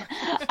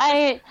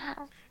 I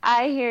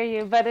hear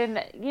you, but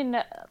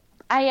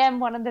I am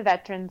one of the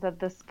veterans of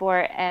the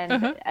sport,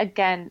 and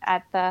again,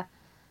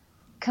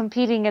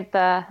 competing at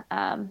the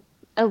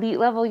elite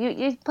level,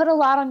 you put a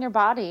lot on your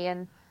body,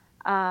 and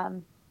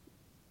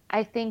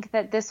I think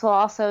that this will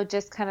also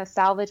just kind of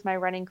salvage my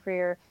running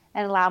career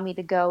and allow me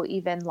to go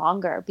even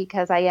longer,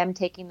 because I am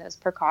taking those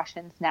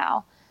precautions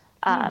now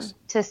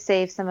to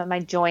save some of my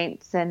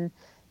joints and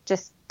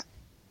just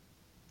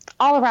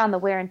all around the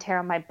wear and tear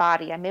on my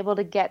body. I'm able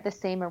to get the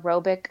same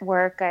aerobic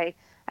work. I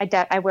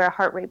wear a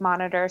heart rate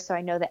monitor, so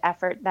I know the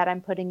effort that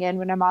I'm putting in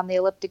when I'm on the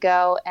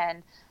elliptigo,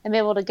 and I'm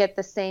able to get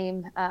the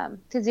same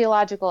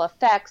physiological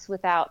effects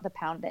without the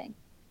pounding.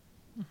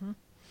 Mm-hmm.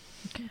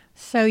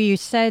 So you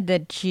said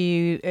that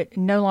you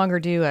no longer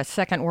do a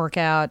second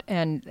workout,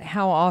 and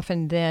how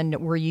often then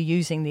were you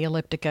using the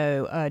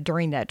elliptigo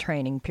during that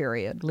training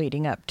period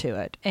leading up to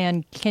it?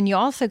 And can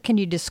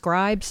you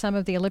describe some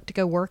of the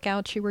elliptigo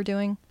workouts you were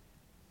doing?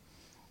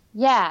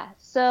 Yeah.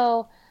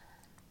 So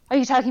are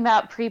you talking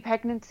about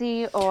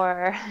pre-pregnancy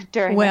or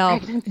during the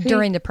pregnancy?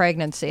 During the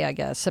pregnancy, I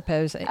guess.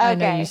 Okay. I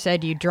know you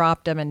said you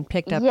dropped them and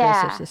picked up this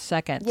as a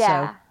second.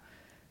 Yeah. So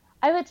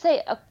I would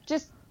say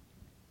just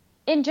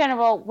in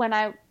general,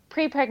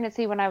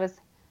 pre-pregnancy, when I was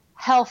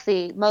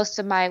healthy, most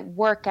of my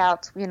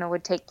workouts,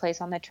 would take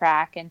place on the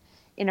track and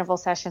interval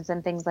sessions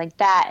and things like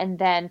that. And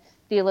then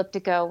the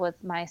elliptigo was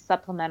my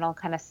supplemental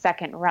kind of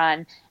second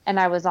run. And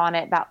I was on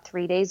it about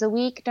 3 days a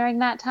week during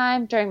that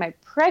time. During my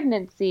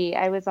pregnancy,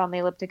 I was on the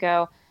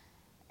elliptigo,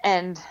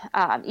 and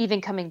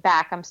even coming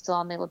back, I'm still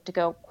on the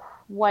elliptigo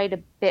quite a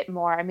bit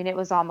more. I mean, it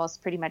was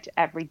almost pretty much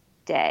every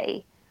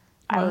day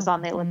I was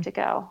on the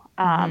elliptigo.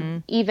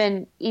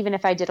 Even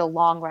if I did a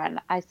long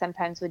run, I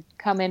sometimes would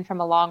come in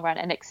from a long run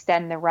and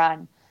extend the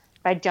run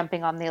by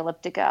jumping on the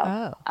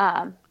elliptigo.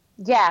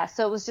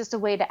 So it was just a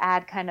way to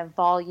add kind of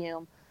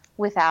volume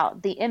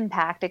without the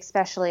impact,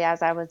 especially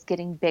as I was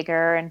getting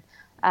bigger and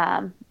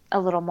a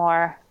little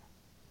more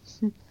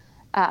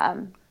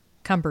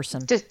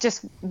cumbersome.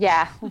 Just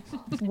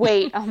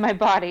weight on my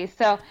body.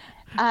 So,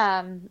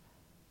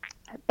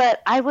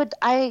 but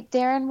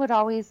Darren would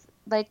always,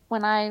 like,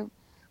 when I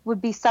would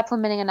be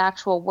supplementing an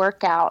actual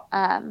workout,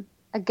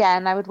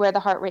 again, I would wear the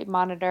heart rate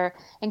monitor,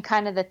 and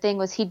kind of the thing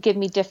was he'd give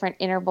me different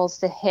intervals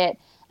to hit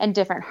and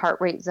different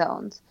heart rate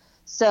zones.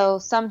 So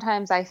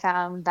sometimes I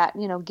found that,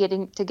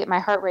 get my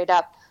heart rate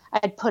up,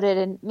 I'd put it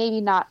in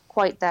maybe not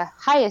quite the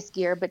highest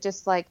gear, but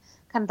just like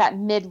kind of that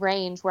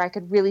mid-range where I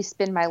could really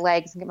spin my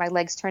legs and get my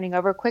legs turning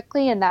over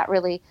quickly, and that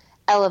really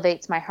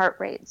elevates my heart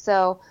rate.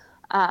 So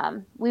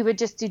we would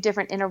just do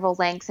different interval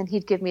lengths, and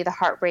he'd give me the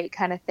heart rate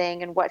kind of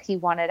thing and what he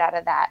wanted out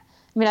of that.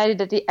 I mean, I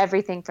did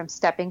everything from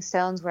stepping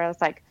stones, where I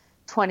was like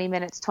 20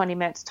 minutes, 20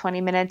 minutes,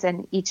 20 minutes.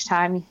 And each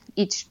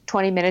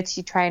 20 minutes,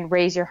 you try and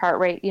raise your heart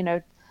rate,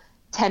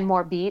 10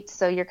 more beats.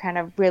 So you're kind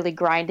of really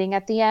grinding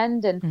at the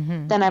end.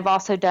 And then I've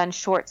also done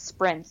short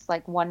sprints,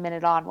 like 1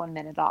 minute on, 1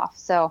 minute off.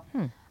 So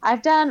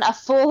I've done a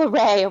full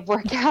array of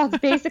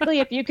workouts. Basically,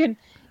 if you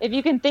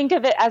can think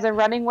of it as a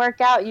running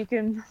workout, you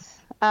can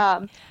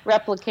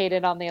replicate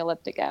it on the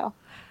elliptico.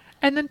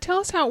 And then tell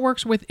us how it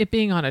works with it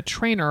being on a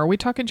trainer. Are we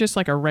talking just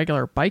like a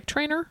regular bike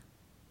trainer?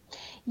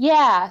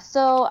 Yeah,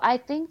 so I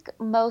think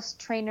most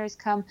trainers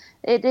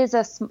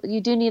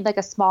you do need like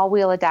a small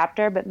wheel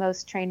adapter, but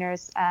most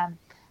trainers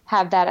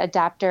have that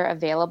adapter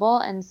available.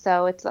 And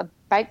so it's a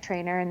bike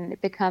trainer and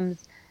it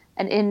becomes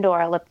an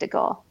indoor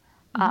elliptical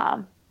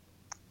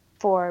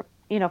for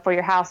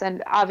your house.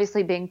 And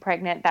obviously being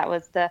pregnant, that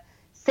was the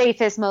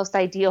safest, most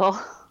ideal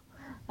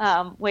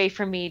way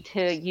for me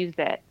to use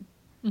it.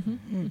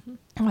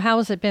 Well, how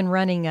has it been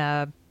running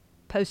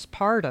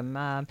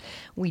postpartum?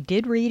 We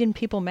did read in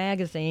People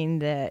magazine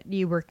that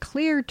you were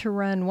cleared to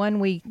run 1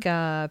 week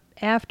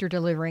after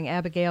delivering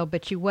Abigail,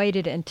 but you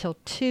waited until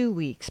 2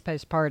 weeks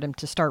postpartum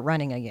to start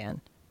running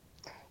again.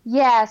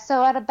 Yeah,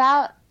 so at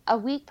about a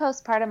week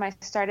postpartum, I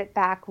started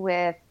back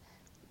with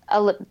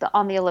on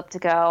the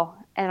elliptico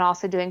and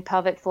also doing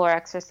pelvic floor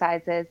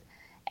exercises.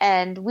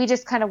 And we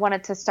just kind of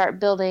wanted to start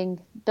building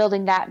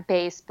that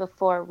base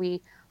before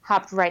we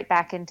hopped right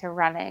back into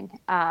running.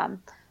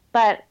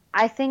 But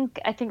I think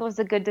it was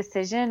a good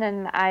decision,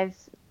 and I've,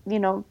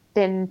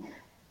 been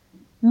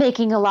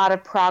making a lot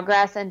of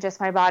progress, and just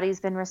my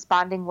body's been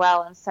responding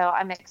well, and so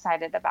I'm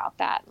excited about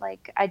that.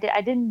 Like I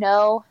didn't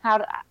know how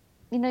to,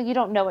 you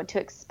don't know what to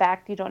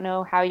expect, you don't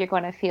know how you're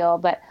going to feel,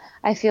 but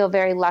I feel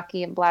very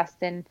lucky and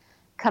blessed in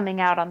coming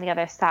out on the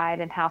other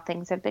side and how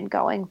things have been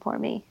going for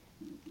me.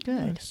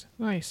 Good.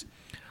 Nice.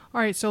 All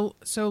right, so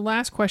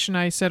last question.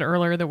 I said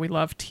earlier that we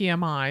love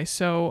TMI.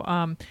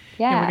 So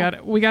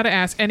we got to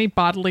ask, any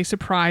bodily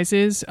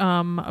surprises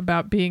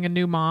about being a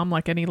new mom,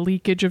 like any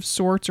leakage of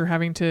sorts or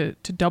having to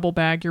double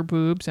bag your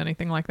boobs,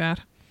 anything like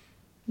that?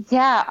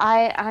 Yeah,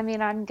 I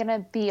mean, I'm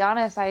gonna be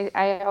honest.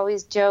 I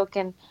always joke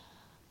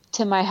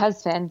to my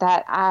husband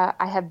that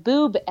I have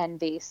boob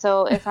envy.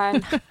 So if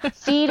I'm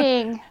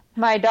feeding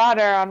my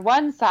daughter on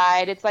one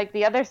side, it's like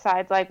the other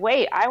side's like,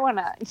 wait, I want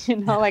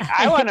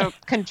to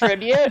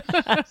contribute.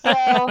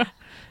 So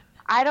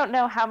I don't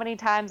know how many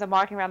times I'm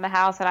walking around the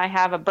house and I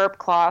have a burp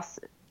cloth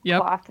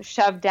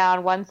shoved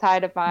down one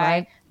side of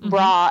my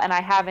bra, and I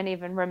haven't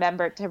even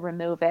remembered to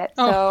remove it.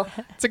 Oh,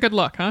 so it's a good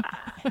look, huh?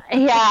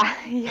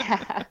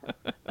 Yeah.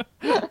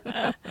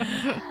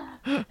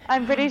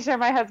 I'm pretty sure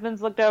my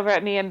husband's looked over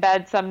at me in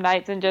bed some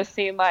nights and just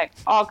seen like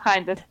all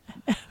kinds of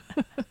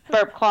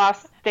burp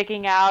cloths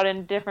sticking out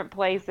in different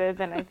places,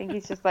 and I think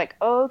he's just like,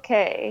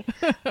 okay.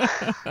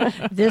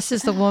 This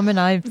is the woman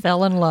I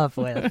fell in love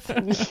with.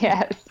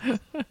 Yes.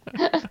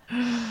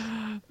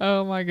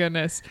 Oh my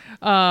goodness.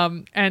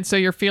 And so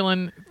you're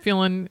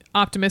feeling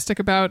optimistic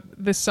about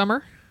this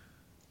summer?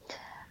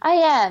 I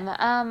am.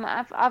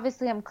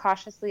 I'm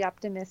cautiously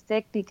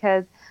optimistic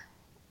because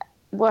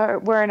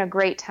we're in a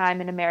great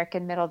time in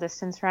American middle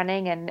distance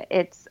running, and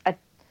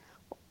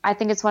I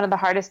think it's one of the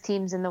hardest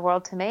teams in the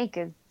world to make,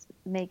 is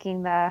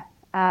making the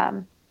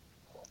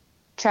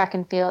track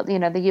and field,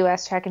 the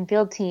U.S. track and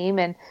field team,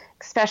 and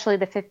especially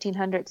the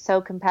 1500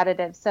 so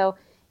competitive. So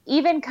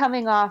even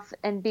coming off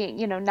and being,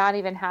 not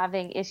even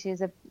having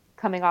issues of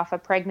coming off a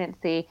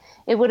pregnancy,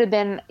 it would have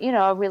been,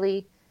 a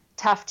really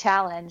tough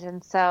challenge.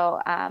 And so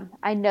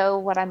I know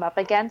what I'm up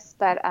against,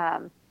 but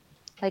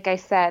like I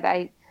said,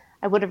 I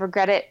would have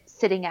regretted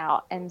sitting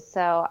out. And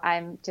so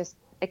I'm just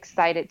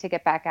excited to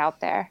get back out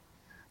there.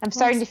 I'm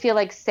starting to feel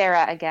like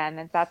Sarah again,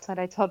 and that's what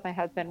I told my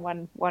husband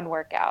one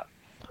workout.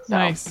 So.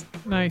 Nice.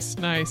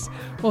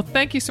 Well,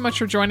 thank you so much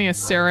for joining us,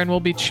 Sarah, and we'll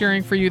be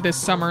cheering for you this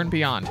summer and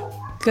beyond.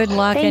 Good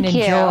luck and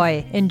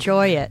enjoy.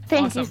 Enjoy it.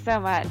 Thank you so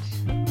much.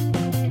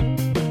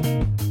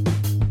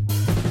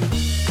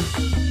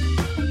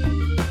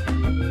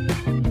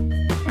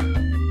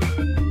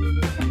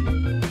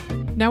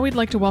 Now we'd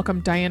like to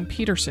welcome Diane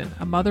Peterson,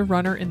 a mother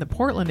runner in the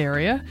Portland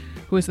area,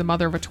 who is the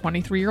mother of a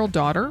 23-year-old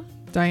daughter.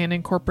 Diane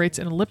incorporates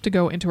an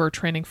elliptigo into her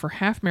training for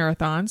half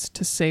marathons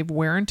to save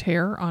wear and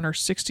tear on her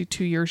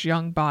 62 years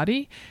young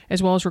body,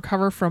 as well as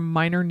recover from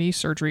minor knee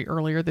surgery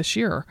earlier this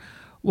year.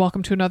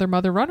 Welcome to another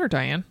Mother Runner,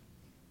 Diane.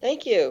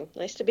 Thank you.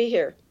 Nice to be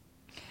here.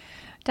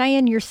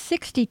 Diane, you're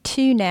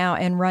 62 now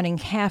and running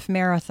half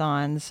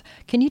marathons.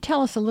 Can you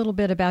tell us a little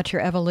bit about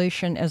your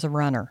evolution as a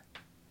runner?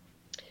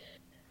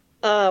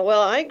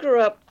 Well, I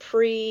grew up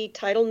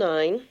pre-Title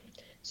IX,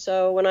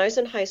 so when I was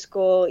in high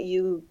school,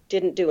 you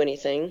didn't do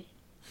anything.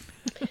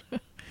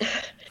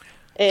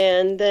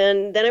 And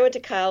then I went to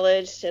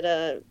college at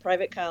a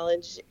private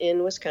college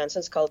in Wisconsin.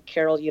 It's called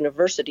Carroll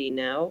University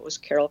now. It was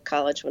Carroll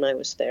College when I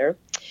was there.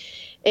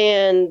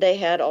 And they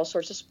had all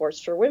sorts of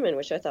sports for women,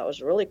 which I thought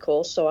was really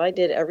cool. So I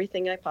did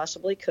everything I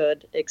possibly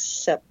could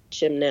except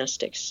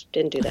gymnastics.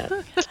 Didn't do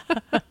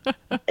that.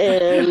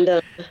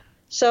 And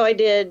so I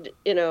did,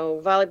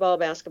 volleyball,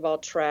 basketball,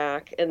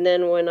 track. And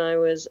then when I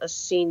was a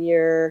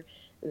senior,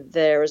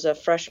 there was a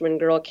freshman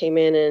girl came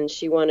in and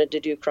she wanted to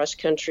do cross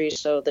country.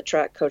 So the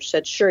track coach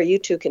said, sure, you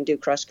two can do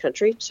cross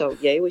country. So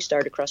yay, we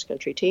started a cross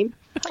country team.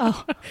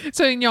 Oh,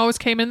 So you always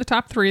came in the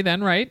top 3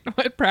 then, right?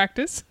 At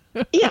practice.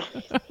 Yeah.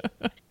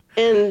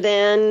 And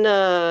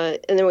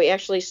then we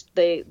actually,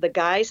 the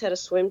guys had a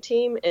swim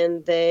team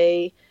and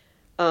they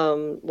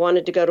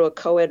wanted to go to a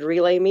co-ed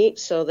relay meet.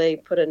 So they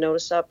put a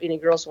notice up, any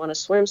girls want to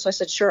swim? So I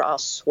said, sure, I'll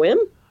swim.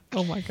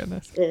 Oh my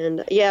goodness.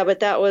 And yeah,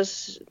 but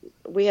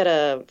we had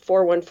a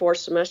 4-1-4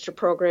 semester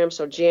program.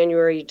 So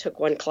January you took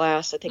one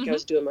class. I think I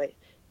was doing my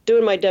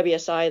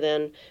WSI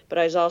then, but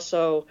I was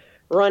also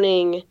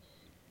running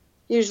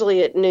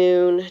usually at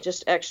noon,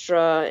 just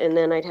extra. And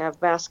then I'd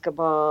have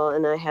basketball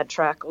and I had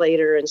track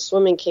later and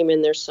swimming came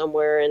in there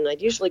somewhere. And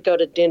I'd usually go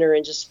to dinner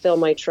and just fill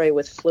my tray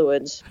with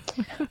fluids.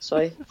 So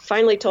I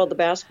finally told the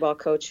basketball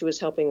coach who was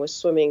helping with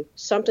swimming,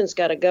 something's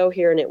got to go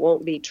here and it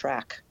won't be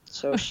track.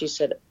 So she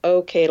said,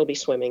 okay, it'll be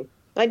swimming.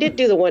 I did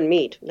do the one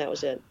meet. That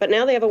was it. But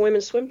now they have a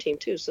women's swim team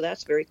too. So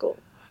that's very cool.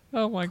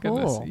 Oh my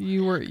goodness. Cool.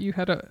 You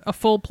had a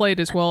full plate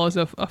as well as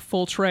a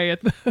full tray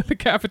at the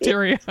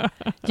cafeteria.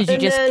 did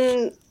you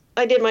Then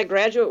I did my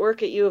graduate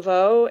work at U of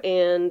O,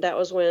 and that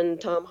was when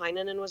Tom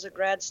Heinonen was a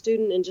grad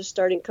student and just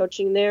starting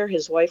coaching there.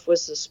 His wife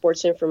was the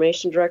sports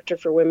information director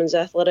for women's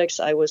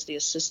athletics. I was the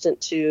assistant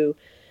to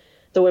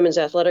the women's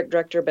athletic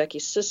director, Becky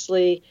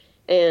Sisley,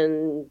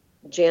 and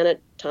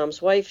Janet,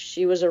 Tom's wife,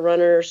 she was a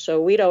runner.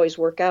 So we'd always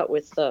work out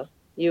with the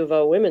U of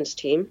O women's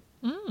team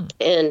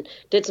and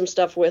did some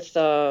stuff with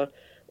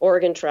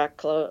Oregon Track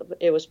Club.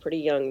 It was pretty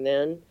young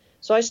then.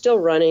 So I was still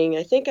running.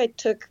 I think I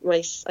took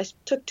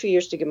 2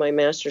 years to get my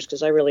master's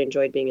because I really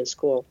enjoyed being in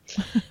school.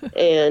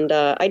 And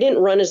I didn't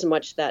run as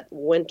much that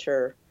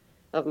winter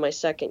of my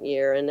second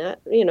year. And that,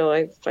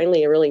 I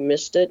finally really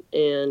missed it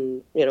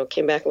and,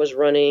 came back and was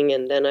running.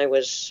 And then I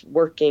was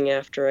working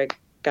after I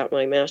got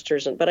my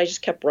master's. But I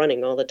just kept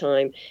running all the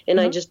time.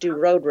 And I just do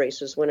road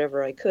races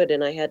whenever I could.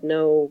 And I had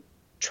no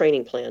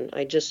training plan.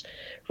 I just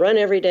run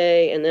every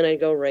day and then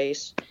I'd go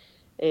race.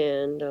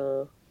 And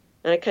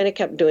I kind of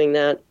kept doing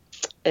that.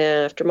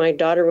 After my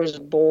daughter was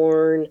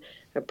born,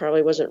 I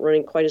probably wasn't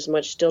running quite as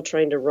much, still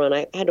trying to run.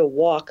 I had to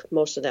walk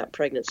most of that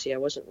pregnancy. I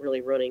wasn't really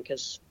running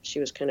because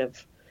she was an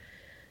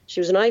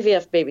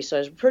IVF baby, so I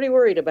was pretty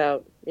worried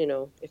about,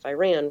 if I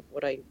ran,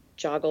 would I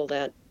joggle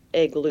that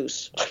egg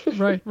loose?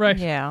 Right.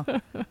 Yeah.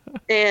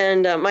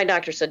 And my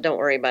doctor said, don't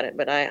worry about it,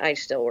 but I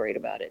still worried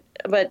about it.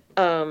 But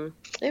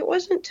it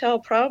wasn't until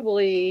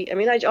probably,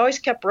 I always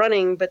kept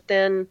running, but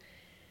then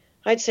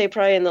I'd say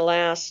probably in the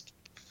last,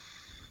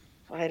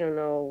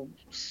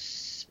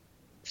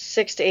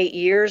 6 to 8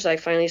 years, I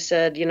finally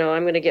said,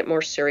 I'm going to get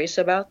more serious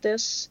about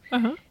this.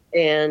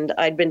 And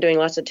I'd been doing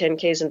lots of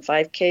 10Ks and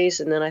 5Ks.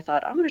 And then I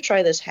thought, I'm going to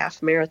try this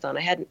half marathon.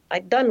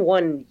 I'd done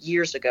one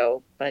years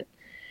ago, but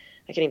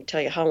I can't even tell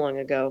you how long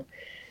ago.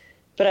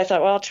 But I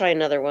thought, well, I'll try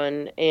another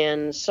one.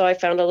 And so I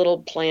found a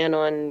little plan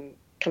on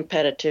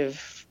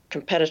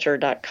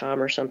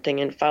competitor.com or something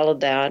and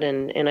followed that.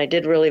 And I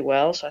did really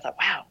well. So I thought,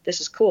 wow,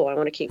 this is cool. I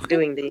want to keep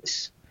doing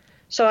these.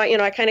 So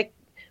I kind of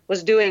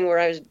was doing where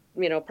I was,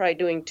 probably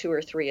doing 2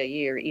 or 3 a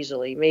year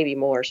easily, maybe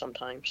more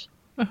sometimes.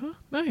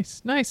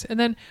 Nice. And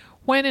then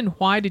when and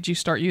why did you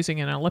start using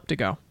an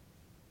Elliptigo?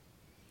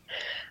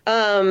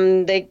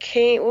 They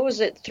came,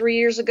 3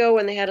 years ago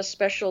when they had a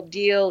special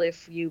deal.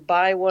 If you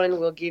buy one,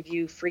 we'll give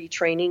you free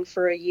training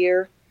for a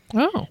year.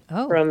 Oh.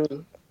 From,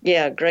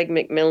 Greg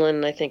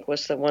McMillan, I think,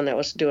 was the one that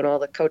was doing all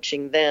the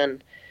coaching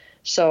then.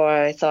 So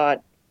I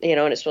thought,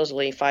 and it's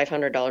supposedly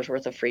 $500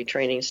 worth of free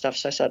training stuff.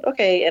 So I said,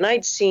 okay. And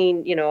I'd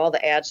seen, all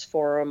the ads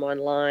for them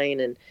online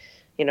and,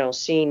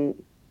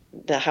 seen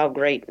how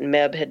great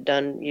Meb had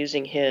done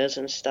using his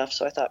and stuff.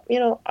 So I thought,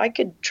 I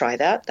could try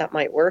that. That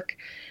might work.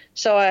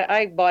 So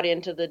I bought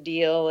into the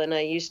deal and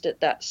I used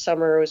it that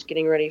summer. I was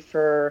getting ready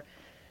for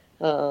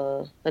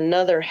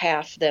another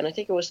half then. I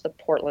think it was the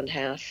Portland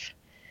half.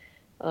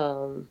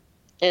 And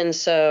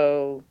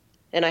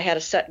I had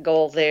a set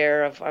goal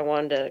there of I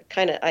wanted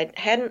to I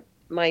hadn't,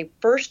 my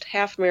first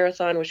half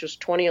marathon, which was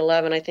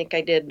 2011, I think I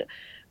did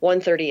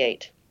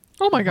 138.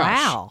 Oh my gosh.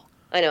 Wow.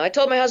 I know. I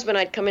told my husband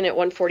I'd come in at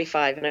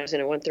 145 and I was in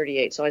at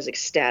 138, so I was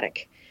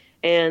ecstatic.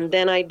 And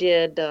then I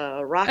did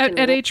rock and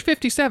at roll. age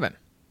 57.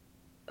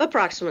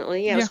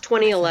 Approximately, yeah. It was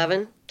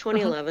 2011.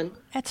 2011.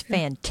 That's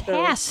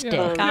fantastic.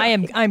 Yeah.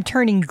 I'm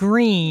turning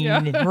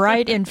green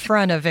right in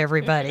front of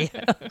everybody.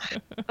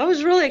 I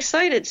was really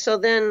excited. So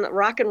then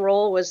rock and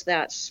roll was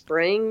that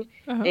spring,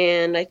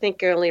 and I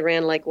think I only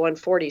ran like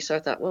 140. So I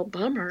thought, well,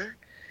 bummer.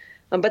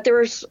 But there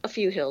was a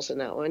few hills in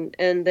that one.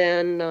 And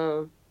then,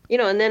 and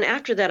then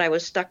after that I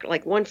was stuck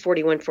like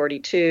 140,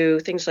 142,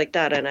 things like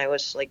that. And I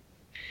was like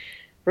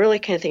really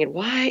kind of thinking,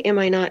 why am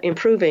I not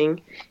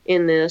improving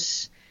in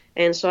this?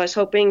 And so I was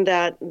hoping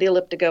that the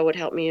Elliptigo would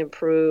help me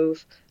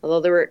improve, although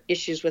there were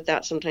issues with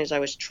that. Sometimes I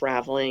was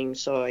traveling,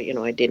 so,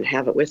 I didn't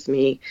have it with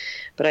me.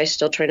 But I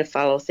still tried to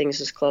follow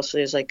things as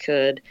closely as I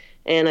could.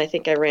 And I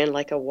think I ran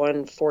like a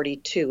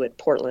 142 at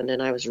Portland,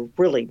 and I was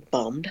really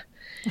bummed.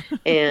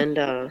 And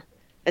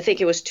I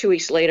think it was 2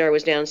 weeks later, I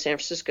was down in San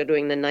Francisco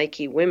doing the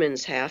Nike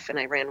women's half, and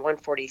I ran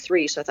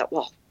 1:43. So I thought,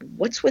 well,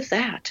 what's with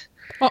that?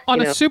 Well,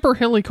 on a super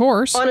hilly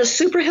course. On a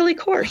super hilly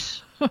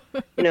course.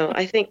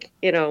 I think,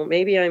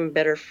 maybe I'm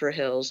better for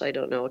hills. I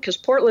don't know. Because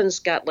Portland's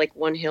got like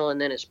one hill and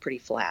then it's pretty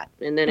flat.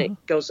 And then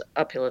it goes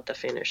uphill at the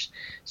finish.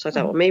 So I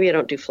thought, well, maybe I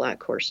don't do flat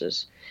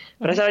courses.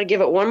 But I thought I'd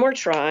give it one more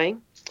try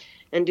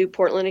and do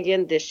Portland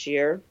again this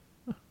year,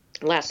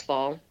 last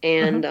fall.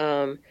 And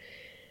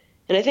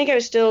I think I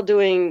was still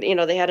doing,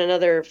 they had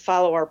another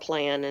follow our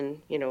plan.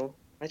 And,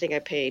 I think I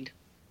paid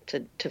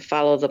to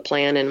follow the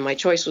plan, and my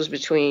choice was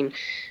between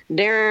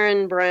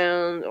Darren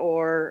Brown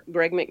or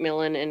Greg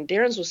McMillan, and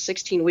Darren's was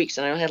 16 weeks,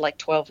 and I had like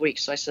 12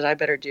 weeks, so I said I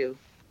better do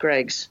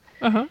Greg's.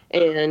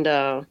 And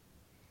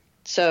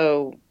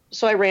so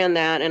I ran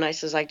that, and I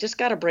says I just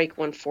got to break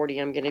 140.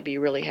 I'm going to be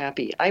really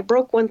happy. I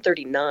broke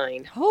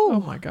 139. Oh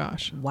my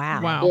gosh!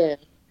 Wow. Yeah.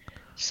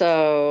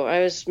 So I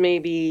was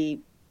maybe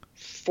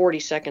 40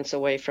 seconds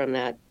away from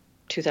that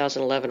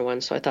 2011 one.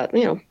 So I thought,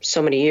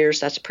 so many years,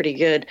 that's pretty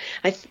good.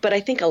 But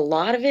I think a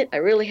lot of it, I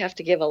really have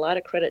to give a lot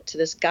of credit to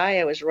this guy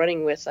I was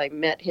running with. I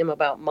met him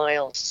about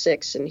mile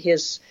 6, and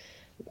his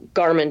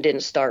Garmin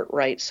didn't start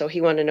right. So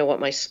he wanted to know what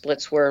my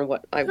splits were and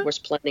what I was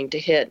planning to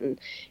hit. And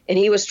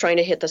he was trying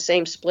to hit the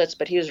same splits,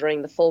 but he was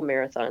running the full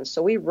marathon.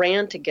 So we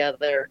ran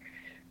together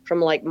from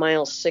like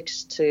mile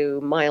 6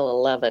 to mile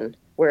 11,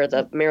 where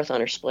the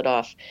marathoner split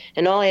off.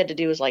 And all I had to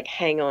do was like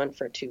hang on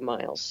for 2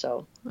 miles.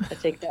 So I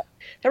think that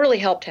really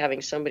helped,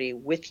 having somebody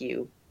with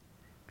you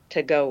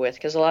to go with.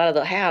 Because a lot of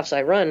the halves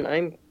I run,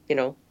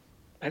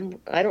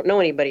 I don't know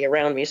anybody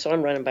around me, so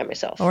I'm running by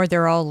myself. Or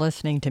they're all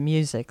listening to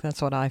music.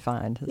 That's what I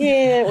find.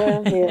 Yeah,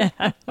 well,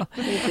 yeah.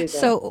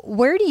 So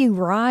where do you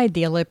ride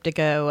the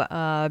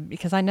Elliptigo?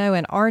 Because I know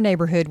in our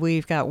neighborhood,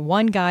 we've got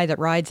one guy that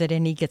rides it,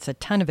 and he gets a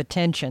ton of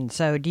attention.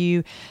 So do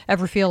you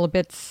ever feel a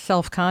bit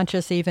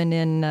self-conscious, even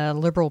in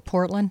liberal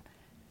Portland?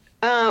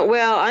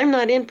 Well, I'm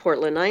not in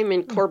Portland. I'm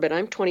in Corbett.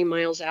 I'm 20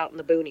 miles out in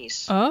the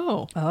boonies.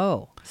 Oh.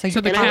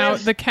 So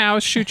the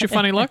cows shoot you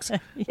funny looks?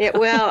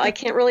 Well, I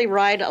can't really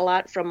ride a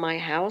lot from my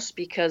house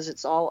because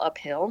it's all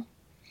uphill.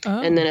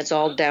 And then it's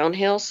all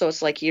downhill. So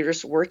it's like you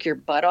just work your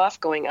butt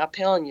off going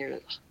uphill, and you're,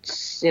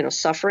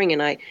 suffering.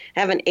 And I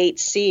have an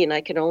 8C, and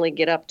I can only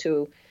get up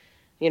to,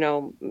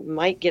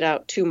 might get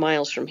out 2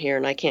 miles from here,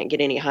 and I can't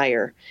get any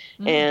higher.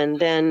 And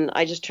then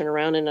I just turn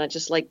around and I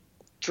just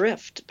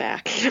drift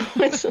back.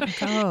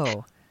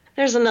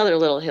 There's another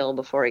little hill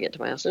before I get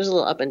to my house. There's a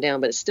little up and down,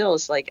 but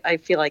it's like I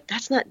feel like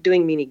that's not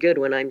doing me any good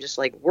when I'm just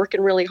like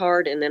working really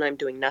hard and then I'm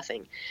doing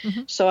nothing.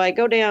 So I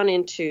go down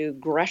into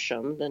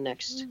Gresham, the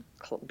next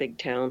big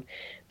town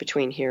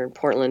between here and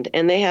Portland,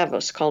 and they have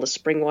what's called a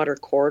Springwater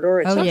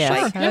Corridor. It's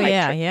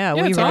yeah.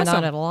 We run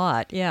on it a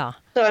lot. Yeah.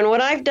 So, and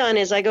what I've done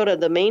is I go to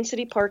the main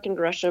city park in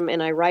Gresham,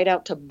 and I ride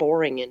out to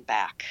Boring and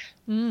back.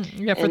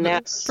 Yeah,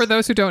 for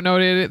those who don't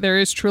know, there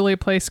is truly a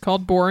place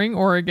called Boring,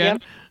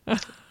 Oregon. Yep.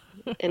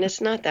 And it's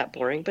not that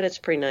boring, but it's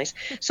pretty nice.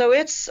 So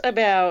it's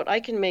about,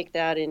 I can make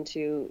that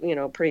into,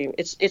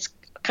 it's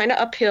kind of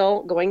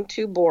uphill going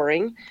to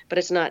Boring, but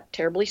it's not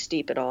terribly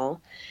steep at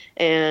all.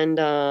 And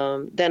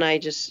then I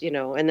just,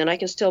 and then I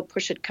can still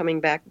push it coming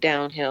back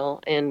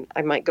downhill, and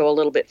I might go a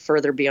little bit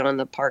further beyond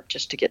the park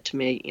just to get to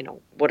me,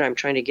 what I'm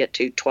trying to get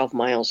to. 12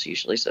 miles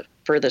usually is the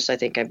furthest I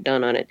think I've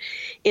done on it.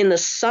 In the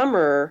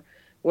summer,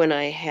 when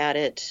I had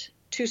it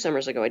 2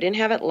 summers ago, I didn't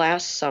have it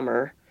last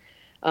summer.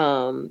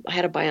 I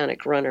had a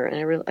Bionic Runner,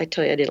 and I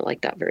tell you, I didn't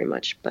like that very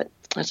much, but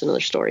that's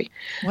another story.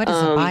 What is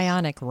a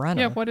Bionic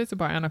Runner? Yeah, what is a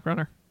Bionic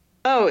Runner?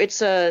 Oh,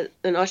 it's an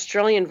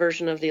Australian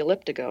version of the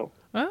Elliptigo.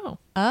 Oh.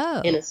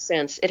 In a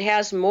sense. It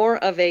has more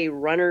of a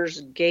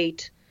runner's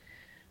gait,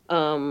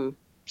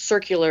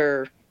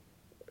 circular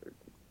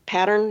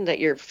pattern that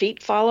your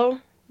feet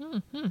follow.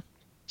 Mm-hmm.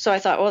 So I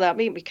thought, well, that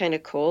may be kind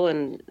of cool,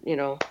 and,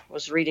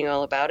 was reading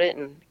all about it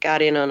and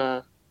got in on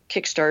a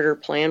Kickstarter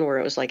plan where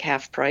it was like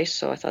half price.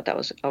 So I thought that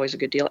was always a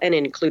good deal. And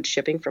it includes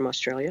shipping from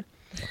Australia.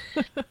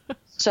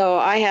 So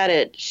I had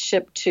it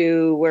shipped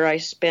to where I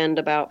spend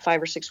about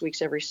 5 or 6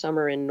 weeks every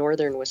summer in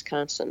northern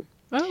Wisconsin.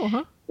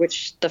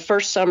 Which the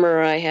first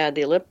summer I had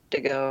the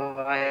Elliptigo,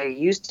 I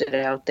used it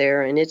out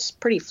there, and it's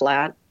pretty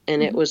flat,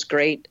 and it was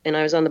great. And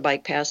I was on the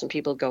bike pass, and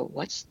people go,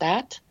 "What's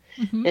that?"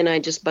 And I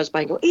just buzzed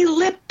by and go,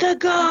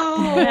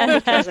 "Elliptigo!"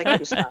 Because I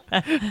couldn't stop.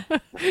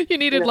 You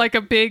needed like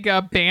a big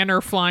banner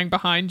flying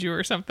behind you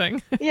or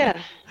something. Yeah.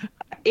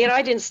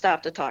 I didn't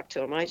stop to talk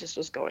to him. I just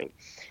was going.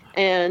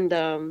 And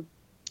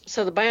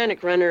so the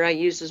Bionic Runner I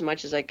used as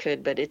much as I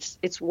could, but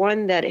it's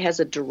one that has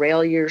a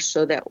derailleur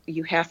so that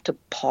you have to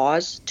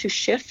pause to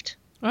shift.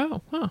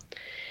 Oh, huh.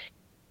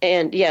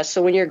 And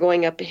so when you're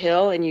going up a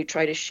hill and you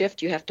try to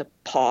shift, you have to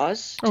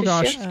pause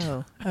to shift.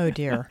 Oh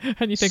dear.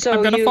 And you think,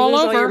 I'm going to fall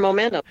over. All your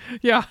momentum.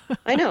 Yeah.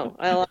 I know.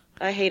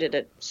 I hated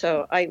it.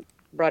 So I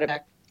brought it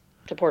back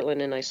to Portland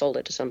and I sold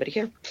it to somebody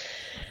here.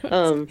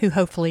 Who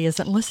hopefully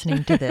isn't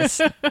listening to this.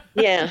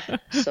 Yeah.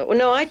 So,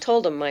 no, I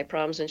told him my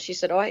problems, and she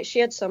said, she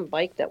had some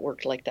bike that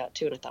worked like that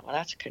too. And I thought, well,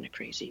 that's kind of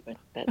crazy,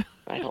 but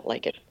I don't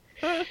like it.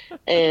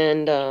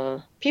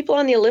 And people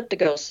on the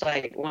Elliptigo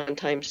site one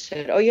time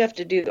said, oh, you have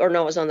to do, or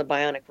no, it was on the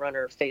Bionic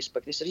Runner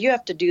Facebook. They said, you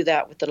have to do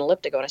that with an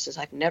Elliptigo. And I says,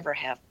 I've never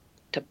have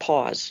to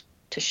pause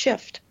to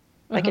shift.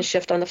 I can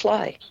shift on the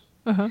fly.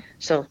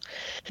 So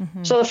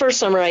the first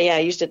summer, I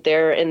used it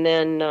there. And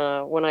then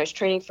when I was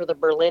training for the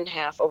Berlin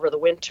half over the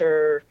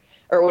winter,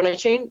 or when I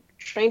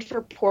trained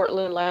for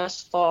Portland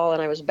last fall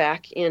and I was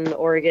back in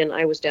Oregon,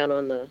 I was down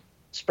on the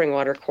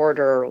Springwater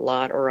Corridor a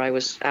lot, or I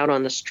was out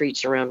on the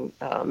streets around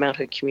Mount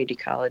Hood Community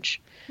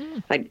College.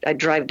 I'd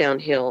drive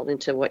downhill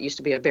into what used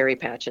to be a berry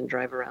patch and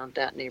drive around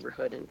that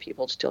neighborhood, and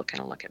people still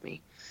kind of look at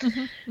me.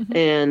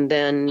 And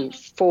then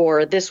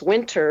for this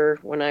winter,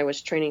 when I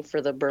was training for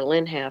the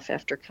Berlin half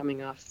after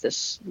coming off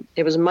this,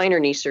 it was minor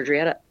knee surgery.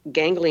 I had a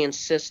ganglion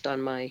cyst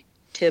on my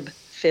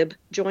fib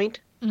joint.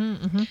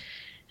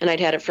 And I'd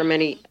had it for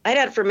many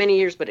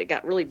years, but it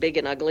got really big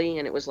and ugly,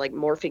 and it was like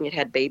morphing. It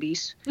had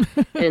babies.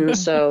 And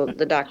so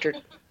the doctor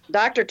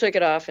took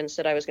it off and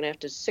said I was going to have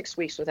to 6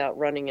 weeks without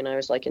running, and I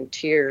was like in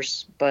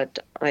tears. But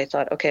I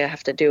thought, okay, I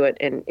have to do it.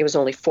 And it was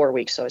only 4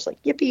 weeks, so I was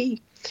like,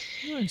 yippee.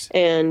 Nice.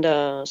 And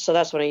so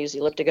that's when I used the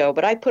Elliptigo.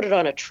 But I put it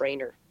on a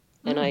trainer,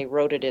 and I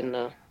rode it in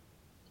the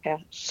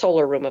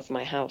solar room of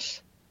my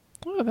house.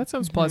 Oh, that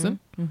sounds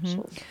pleasant.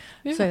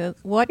 So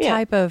what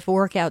type of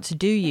workouts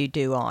do you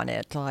do on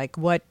it? Like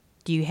what?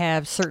 Do you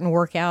have certain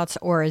workouts,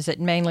 or is it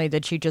mainly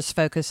that you just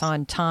focus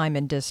on time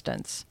and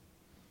distance?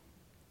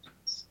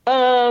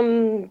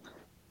 Well,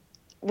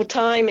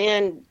 time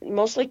and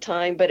mostly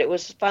time, but it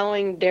was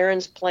following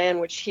Darren's plan,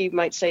 which he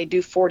might say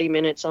do 40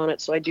 minutes on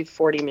it. So I do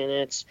 40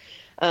 minutes.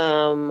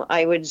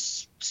 I would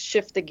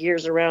shift the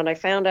gears around. I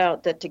found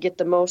out that to get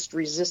the most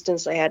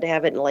resistance, I had to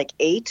have it in like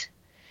 8.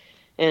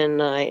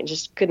 And I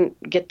just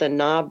couldn't get the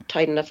knob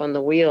tight enough on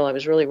the wheel. I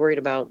was really worried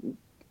about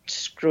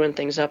screwing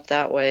things up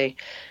that way.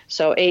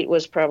 So 8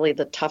 was probably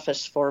the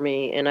toughest for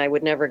me, and I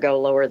would never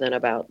go lower than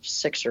about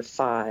 6 or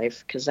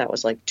 5 because that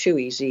was like too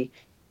easy.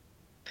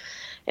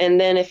 And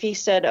then if he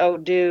said, oh,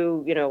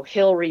 do,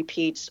 hill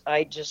repeats,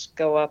 I'd just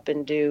go up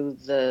and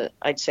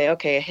I'd say,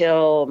 okay,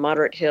 a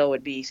moderate hill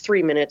would be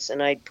 3 minutes,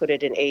 and I'd put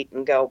it in 8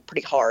 and go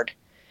pretty hard.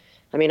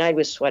 I mean, I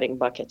was sweating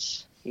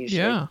buckets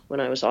usually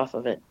when I was off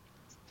of it.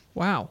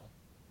 Wow.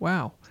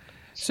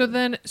 So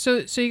then,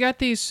 so you got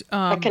these...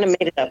 I kind of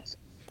made it up.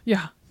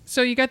 Yeah.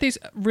 So you got these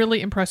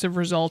really impressive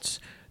results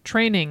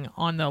training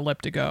on the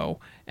Elliptigo.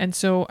 And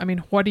so, I mean,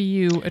 what do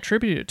you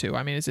attribute it to?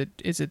 I mean, is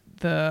it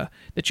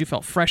that you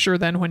felt fresher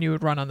than when you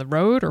would run on the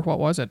road, or what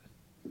was it?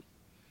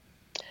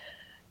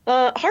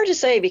 Hard to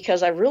say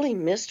because I really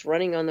missed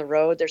running on the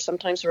road. There's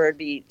sometimes where it'd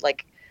be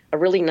like a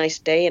really nice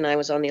day and I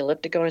was on the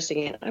Elliptigo and I was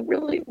thinking, I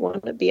really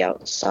want to be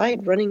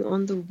outside running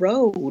on the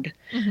road.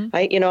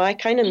 I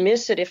kind of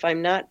miss it if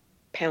I'm not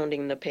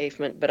pounding the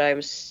pavement, but I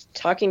was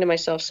talking to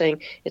myself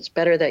saying, it's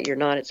better that you're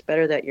not. It's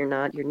better that you're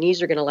not. Your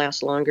knees are going to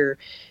last longer.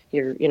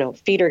 Your,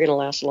 feet are going to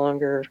last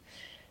longer.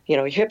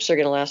 Your hips are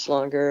going to last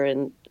longer.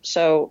 And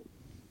so,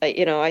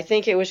 I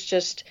think it was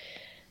just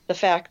the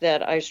fact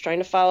that I was trying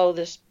to follow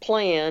this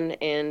plan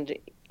and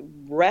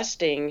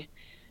resting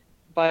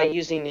by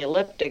using the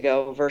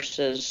Elliptigo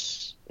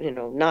versus,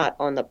 not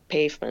on the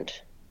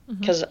pavement.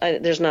 Because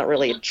there's not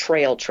really a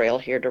trail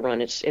here to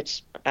run.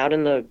 It's out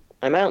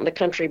I'm out in the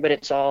country, but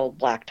it's all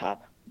blacktop.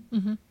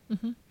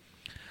 All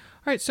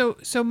right.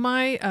 So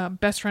my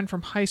best friend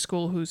from high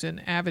school, who's an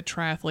avid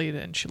triathlete,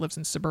 and she lives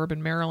in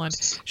suburban Maryland,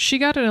 she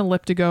got an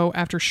Elliptigo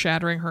after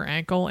shattering her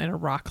ankle in a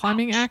rock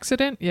climbing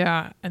accident.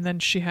 Yeah. And then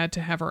she had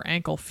to have her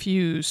ankle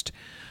fused.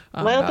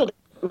 My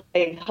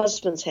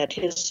husband's had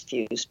his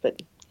fused,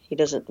 but he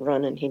doesn't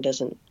run and he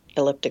doesn't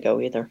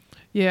Elliptigo either.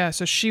 Yeah,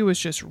 so she was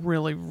just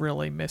really,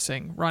 really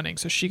missing running.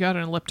 So she got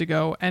an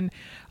Elliptigo. And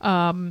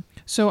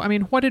so, I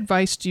mean, what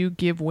advice do you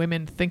give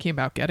women thinking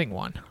about getting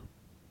one?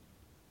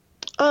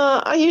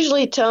 I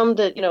usually tell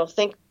them to,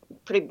 think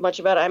pretty much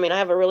about it. I mean, I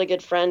have a really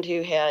good friend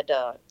who had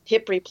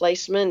hip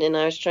replacement, and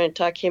I was trying to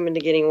talk him into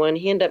getting one.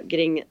 He ended up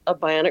getting a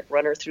Bionic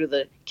Runner through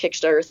the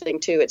Kickstarter thing,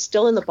 too. It's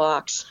still in the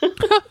box.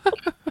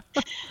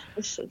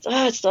 It's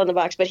still in the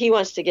box. But he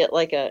wants to get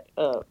like a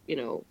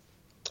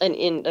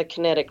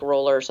kinetic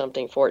roller or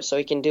something for it, so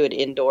he can do it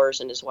indoors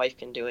and his wife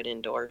can do it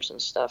indoors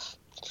and stuff.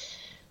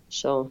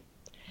 So,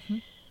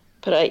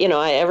 but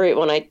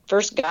when I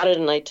first got it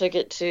and I took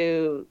it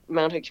to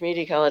Mount Hood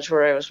Community College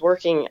where I was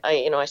working,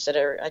 I said,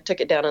 I took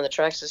it down on the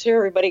track, says, here,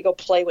 everybody go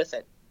play with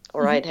it.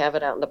 Or I'd have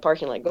it out in the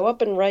parking lot, go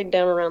up and ride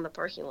down around the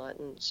parking lot.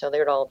 And so they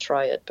would all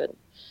try it. But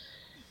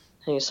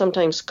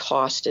sometimes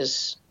cost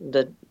is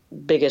the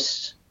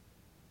biggest,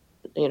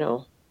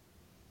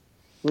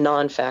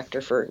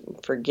 non-factor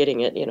for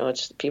getting it.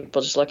 It's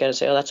people just look at it and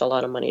say, oh, that's a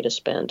lot of money to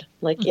spend.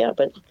 Like, yeah,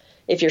 but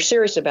if you're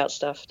serious about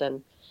stuff,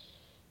 then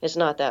it's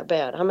not that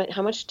bad.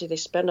 How much do they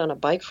spend on a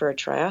bike for a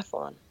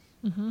triathlon?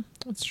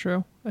 That's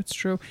true.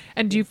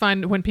 And do you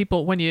find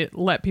when you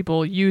let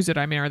people use it,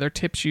 I mean, are there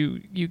tips you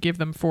give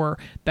them for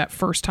that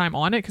first time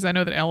on it? Because I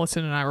know that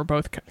Ellison and I were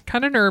both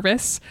kind of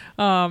nervous,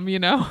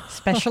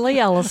 Especially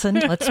Ellison,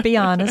 let's be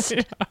honest.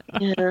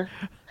 Yeah.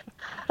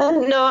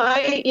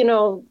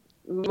 No,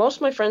 most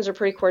of my friends are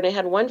pretty coordinated.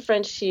 I had one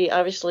friend, she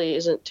obviously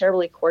isn't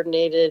terribly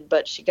coordinated,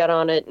 but she got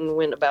on it and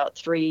went about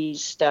 3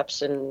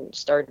 steps and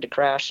started to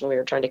crash, and we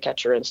were trying to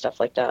catch her and stuff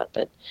like that.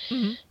 But,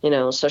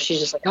 so she's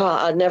just like, oh,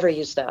 I'll never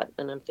use that.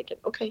 And I'm thinking,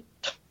 okay.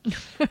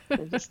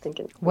 I'm just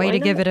thinking, way to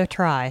give it a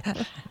try.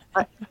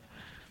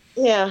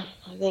 Yeah,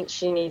 I think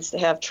she needs to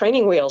have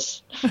training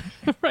wheels.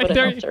 Right,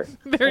 there you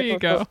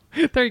go.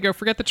 There you go.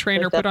 Forget the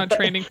trainer, put on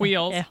training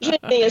wheels. Yeah. The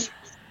thing is,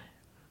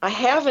 I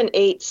have an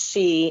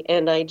 8C,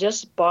 and I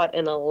just bought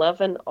an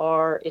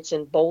 11R. It's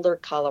in Boulder,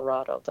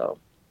 Colorado, though.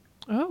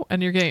 Oh,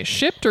 and you're getting it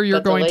shipped, or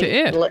you're going to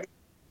it?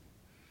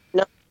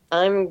 No,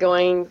 I'm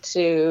going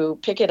to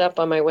pick it up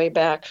on my way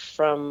back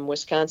from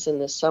Wisconsin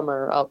this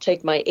summer. I'll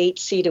take my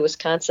 8C to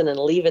Wisconsin and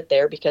leave it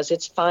there because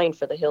it's fine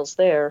for the hills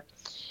there.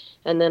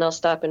 And then I'll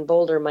stop in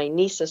Boulder. My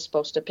niece is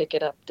supposed to pick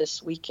it up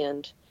this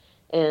weekend.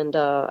 And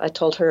I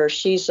told her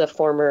she's a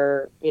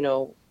former,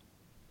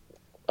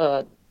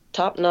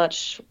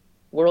 top-notch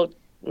world,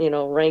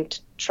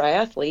 ranked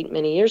triathlete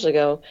many years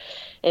ago.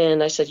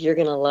 And I said, you're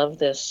going to love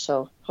this.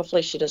 So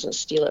hopefully she doesn't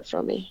steal it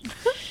from me.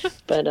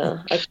 But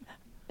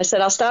I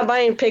said, I'll stop by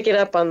and pick it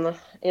up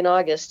in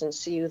August and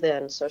see you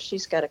then. So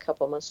she's got a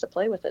couple months to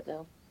play with it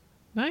now.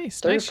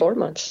 Nice. 3 or 4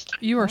 months.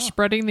 You are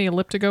spreading the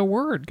Elliptigo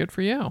word. Good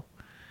for you.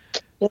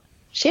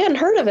 She hadn't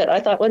heard of it. I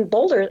thought, when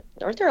Boulder,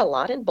 aren't there a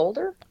lot in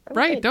Boulder?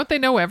 Right. Don't they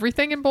know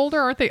everything in Boulder?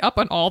 Aren't they up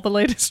on all the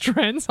latest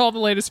trends, all the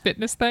latest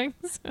fitness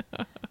things?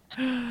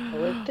 I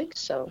would think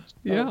so.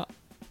 Yeah.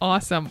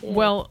 Awesome. Yeah.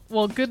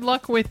 Well, good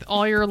luck with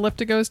all your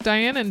Elliptigos,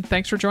 Diane, and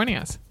thanks for joining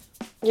us.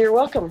 You're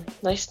welcome.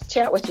 Nice to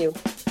chat with you.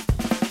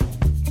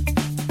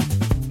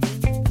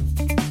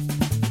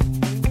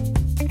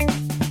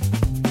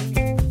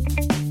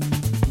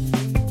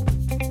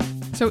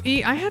 So,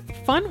 I had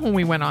fun when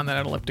we went on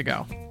that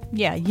Elliptigo.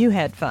 Yeah, you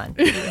had fun.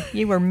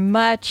 You were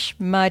much,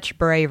 much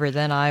braver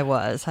than I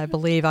was. I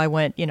believe I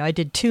went, I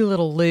did 2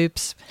 little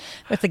loops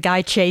with the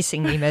guy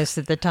chasing me most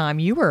of the time.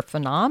 You were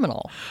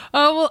phenomenal.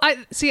 Oh, well,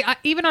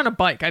 even on a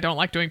bike, I don't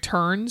like doing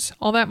turns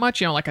all that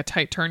much, like a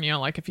tight turn,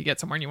 like if you get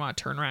somewhere and you want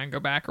to turn around and go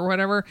back or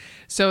whatever.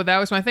 So that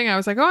was my thing. I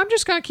was like, I'm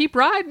just going to keep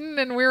riding.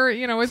 And we're,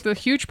 it's a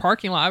huge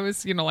parking lot. I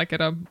was, like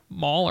at a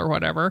mall or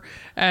whatever.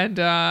 And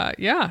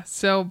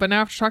so, but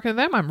now after talking to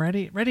them, I'm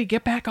ready to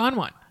get back on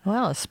one.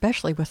 Well,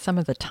 especially with some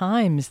of the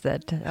times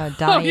that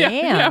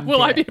Diane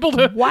Will I be able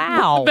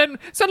to then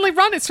suddenly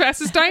run as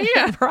fast as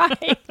Diane?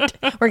 Right.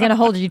 We're going to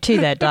hold you to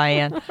that,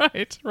 Diane.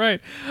 Right.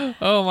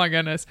 Oh, my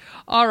goodness.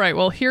 All right.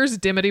 Well, here's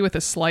Dimity with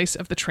a slice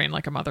of the Train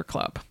Like a Mother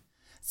Club.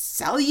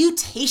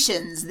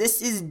 Salutations.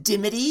 This is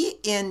Dimity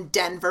in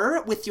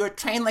Denver with your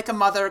Train Like a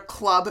Mother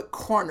Club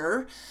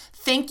corner.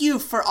 Thank you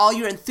for all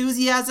your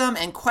enthusiasm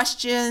and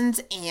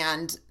questions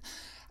and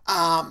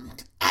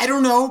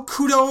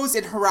kudos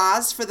and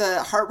hurrahs for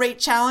the heart rate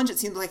challenge. It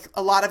seems like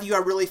a lot of you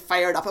are really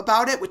fired up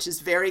about it, which is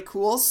very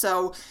cool.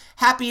 So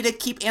happy to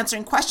keep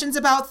answering questions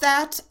about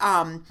that.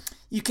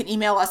 You can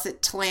email us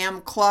at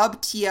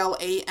tlamclub,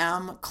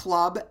 TLAM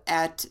club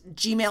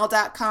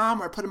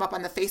 @gmail.com, or put them up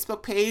on the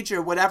Facebook page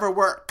or whatever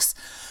works.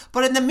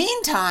 But in the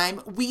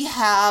meantime, we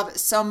have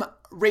some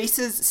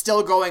races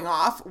still going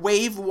off.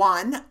 Wave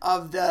 1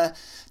 of the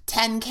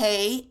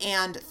 10K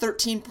and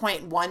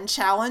 13.1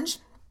 challenge.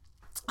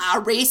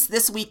 Race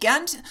this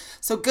weekend.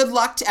 So good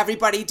luck to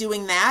everybody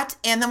doing that.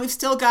 And then we've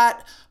still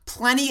got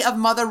plenty of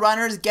mother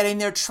runners getting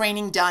their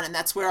training done. And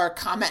that's where our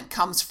comment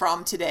comes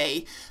from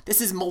today. This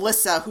is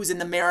Melissa, who's in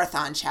the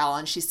marathon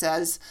challenge. She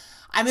says,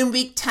 I'm in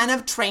week 10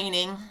 of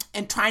training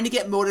and trying to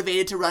get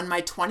motivated to run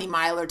my 20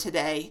 miler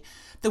today.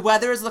 The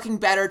weather is looking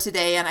better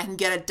today and I can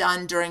get it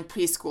done during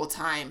preschool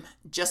time.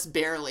 Just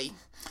barely.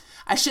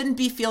 I shouldn't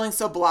be feeling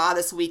so blah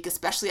this week,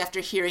 especially after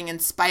hearing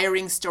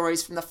inspiring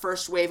stories from the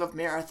first wave of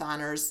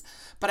marathoners.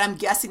 But I'm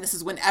guessing this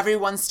is when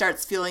everyone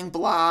starts feeling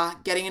blah,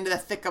 getting into the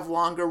thick of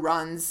longer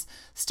runs,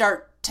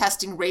 start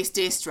testing race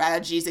day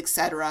strategies,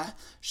 etc.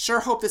 Sure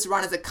hope this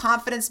run is a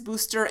confidence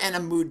booster and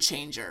a mood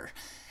changer.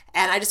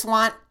 And I just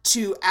want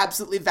to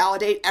absolutely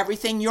validate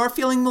everything you're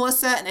feeling,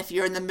 Melissa. And if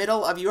you're in the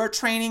middle of your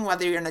training,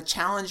 whether you're in a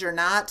challenge or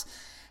not,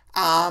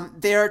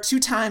 there are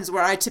 2 times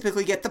where I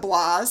typically get the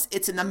blahs.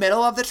 It's in the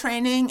middle of the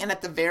training and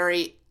at the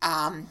very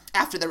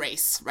after the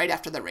race, right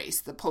after the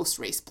race, the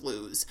post-race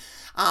blues.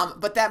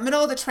 But that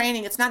middle of the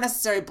training, it's not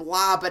necessarily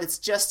blah, but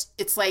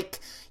it's like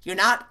you're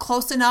not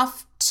close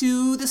enough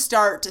to the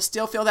start to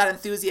still feel that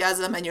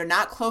enthusiasm, and you're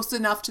not close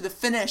enough to the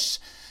finish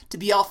to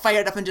be all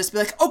fired up and just be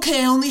like,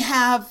 okay, I only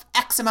have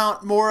X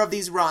amount more of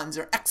these runs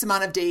or X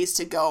amount of days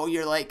to go.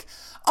 You're like,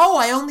 oh,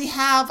 I only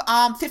have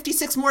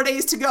 56 more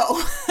days to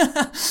go.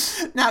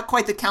 Not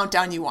quite the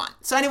countdown you want.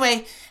 So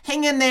anyway,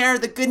 hang in there.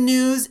 The good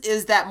news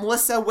is that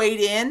Melissa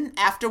weighed in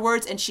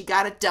afterwards and she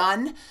got it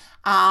done.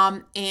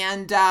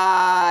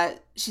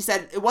 She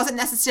said it wasn't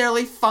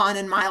necessarily fun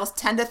and miles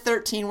 10 to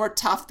 13 were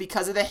tough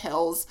because of the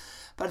hills.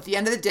 But at the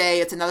end of the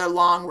day, it's another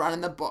long run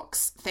in the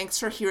books. Thanks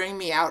for hearing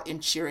me out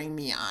and cheering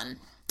me on.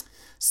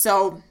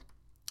 So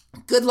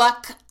good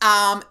luck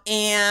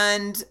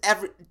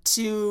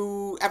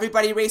to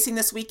everybody racing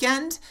this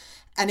weekend.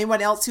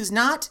 Anyone else who's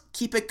not,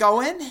 keep it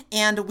going.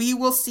 And we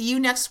will see you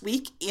next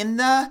week in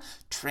the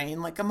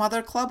Train Like a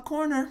Mother Club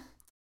corner.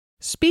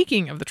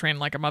 Speaking of the Train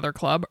Like a Mother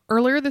Club,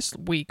 earlier this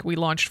week we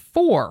launched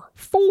four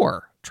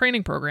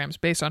training programs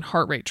based on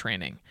heart rate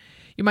training.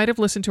 You might have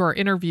listened to our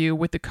interview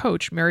with the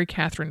coach, Mary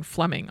Catherine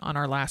Fleming, on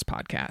our last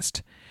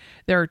podcast.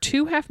 There are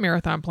 2 half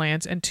marathon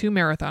plans and 2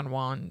 marathon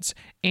ones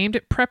aimed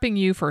at prepping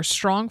you for a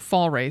strong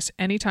fall race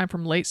anytime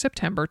from late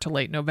September to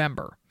late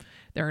November.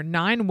 There are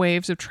 9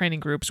 waves of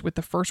training groups, with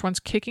the first ones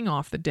kicking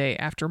off the day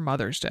after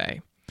Mother's Day.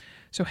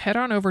 So head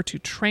on over to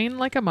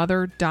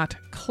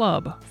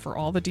trainlikeamother.club for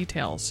all the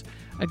details.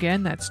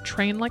 Again, that's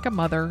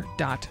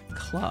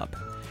trainlikeamother.club.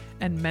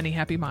 And many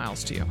happy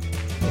miles to you.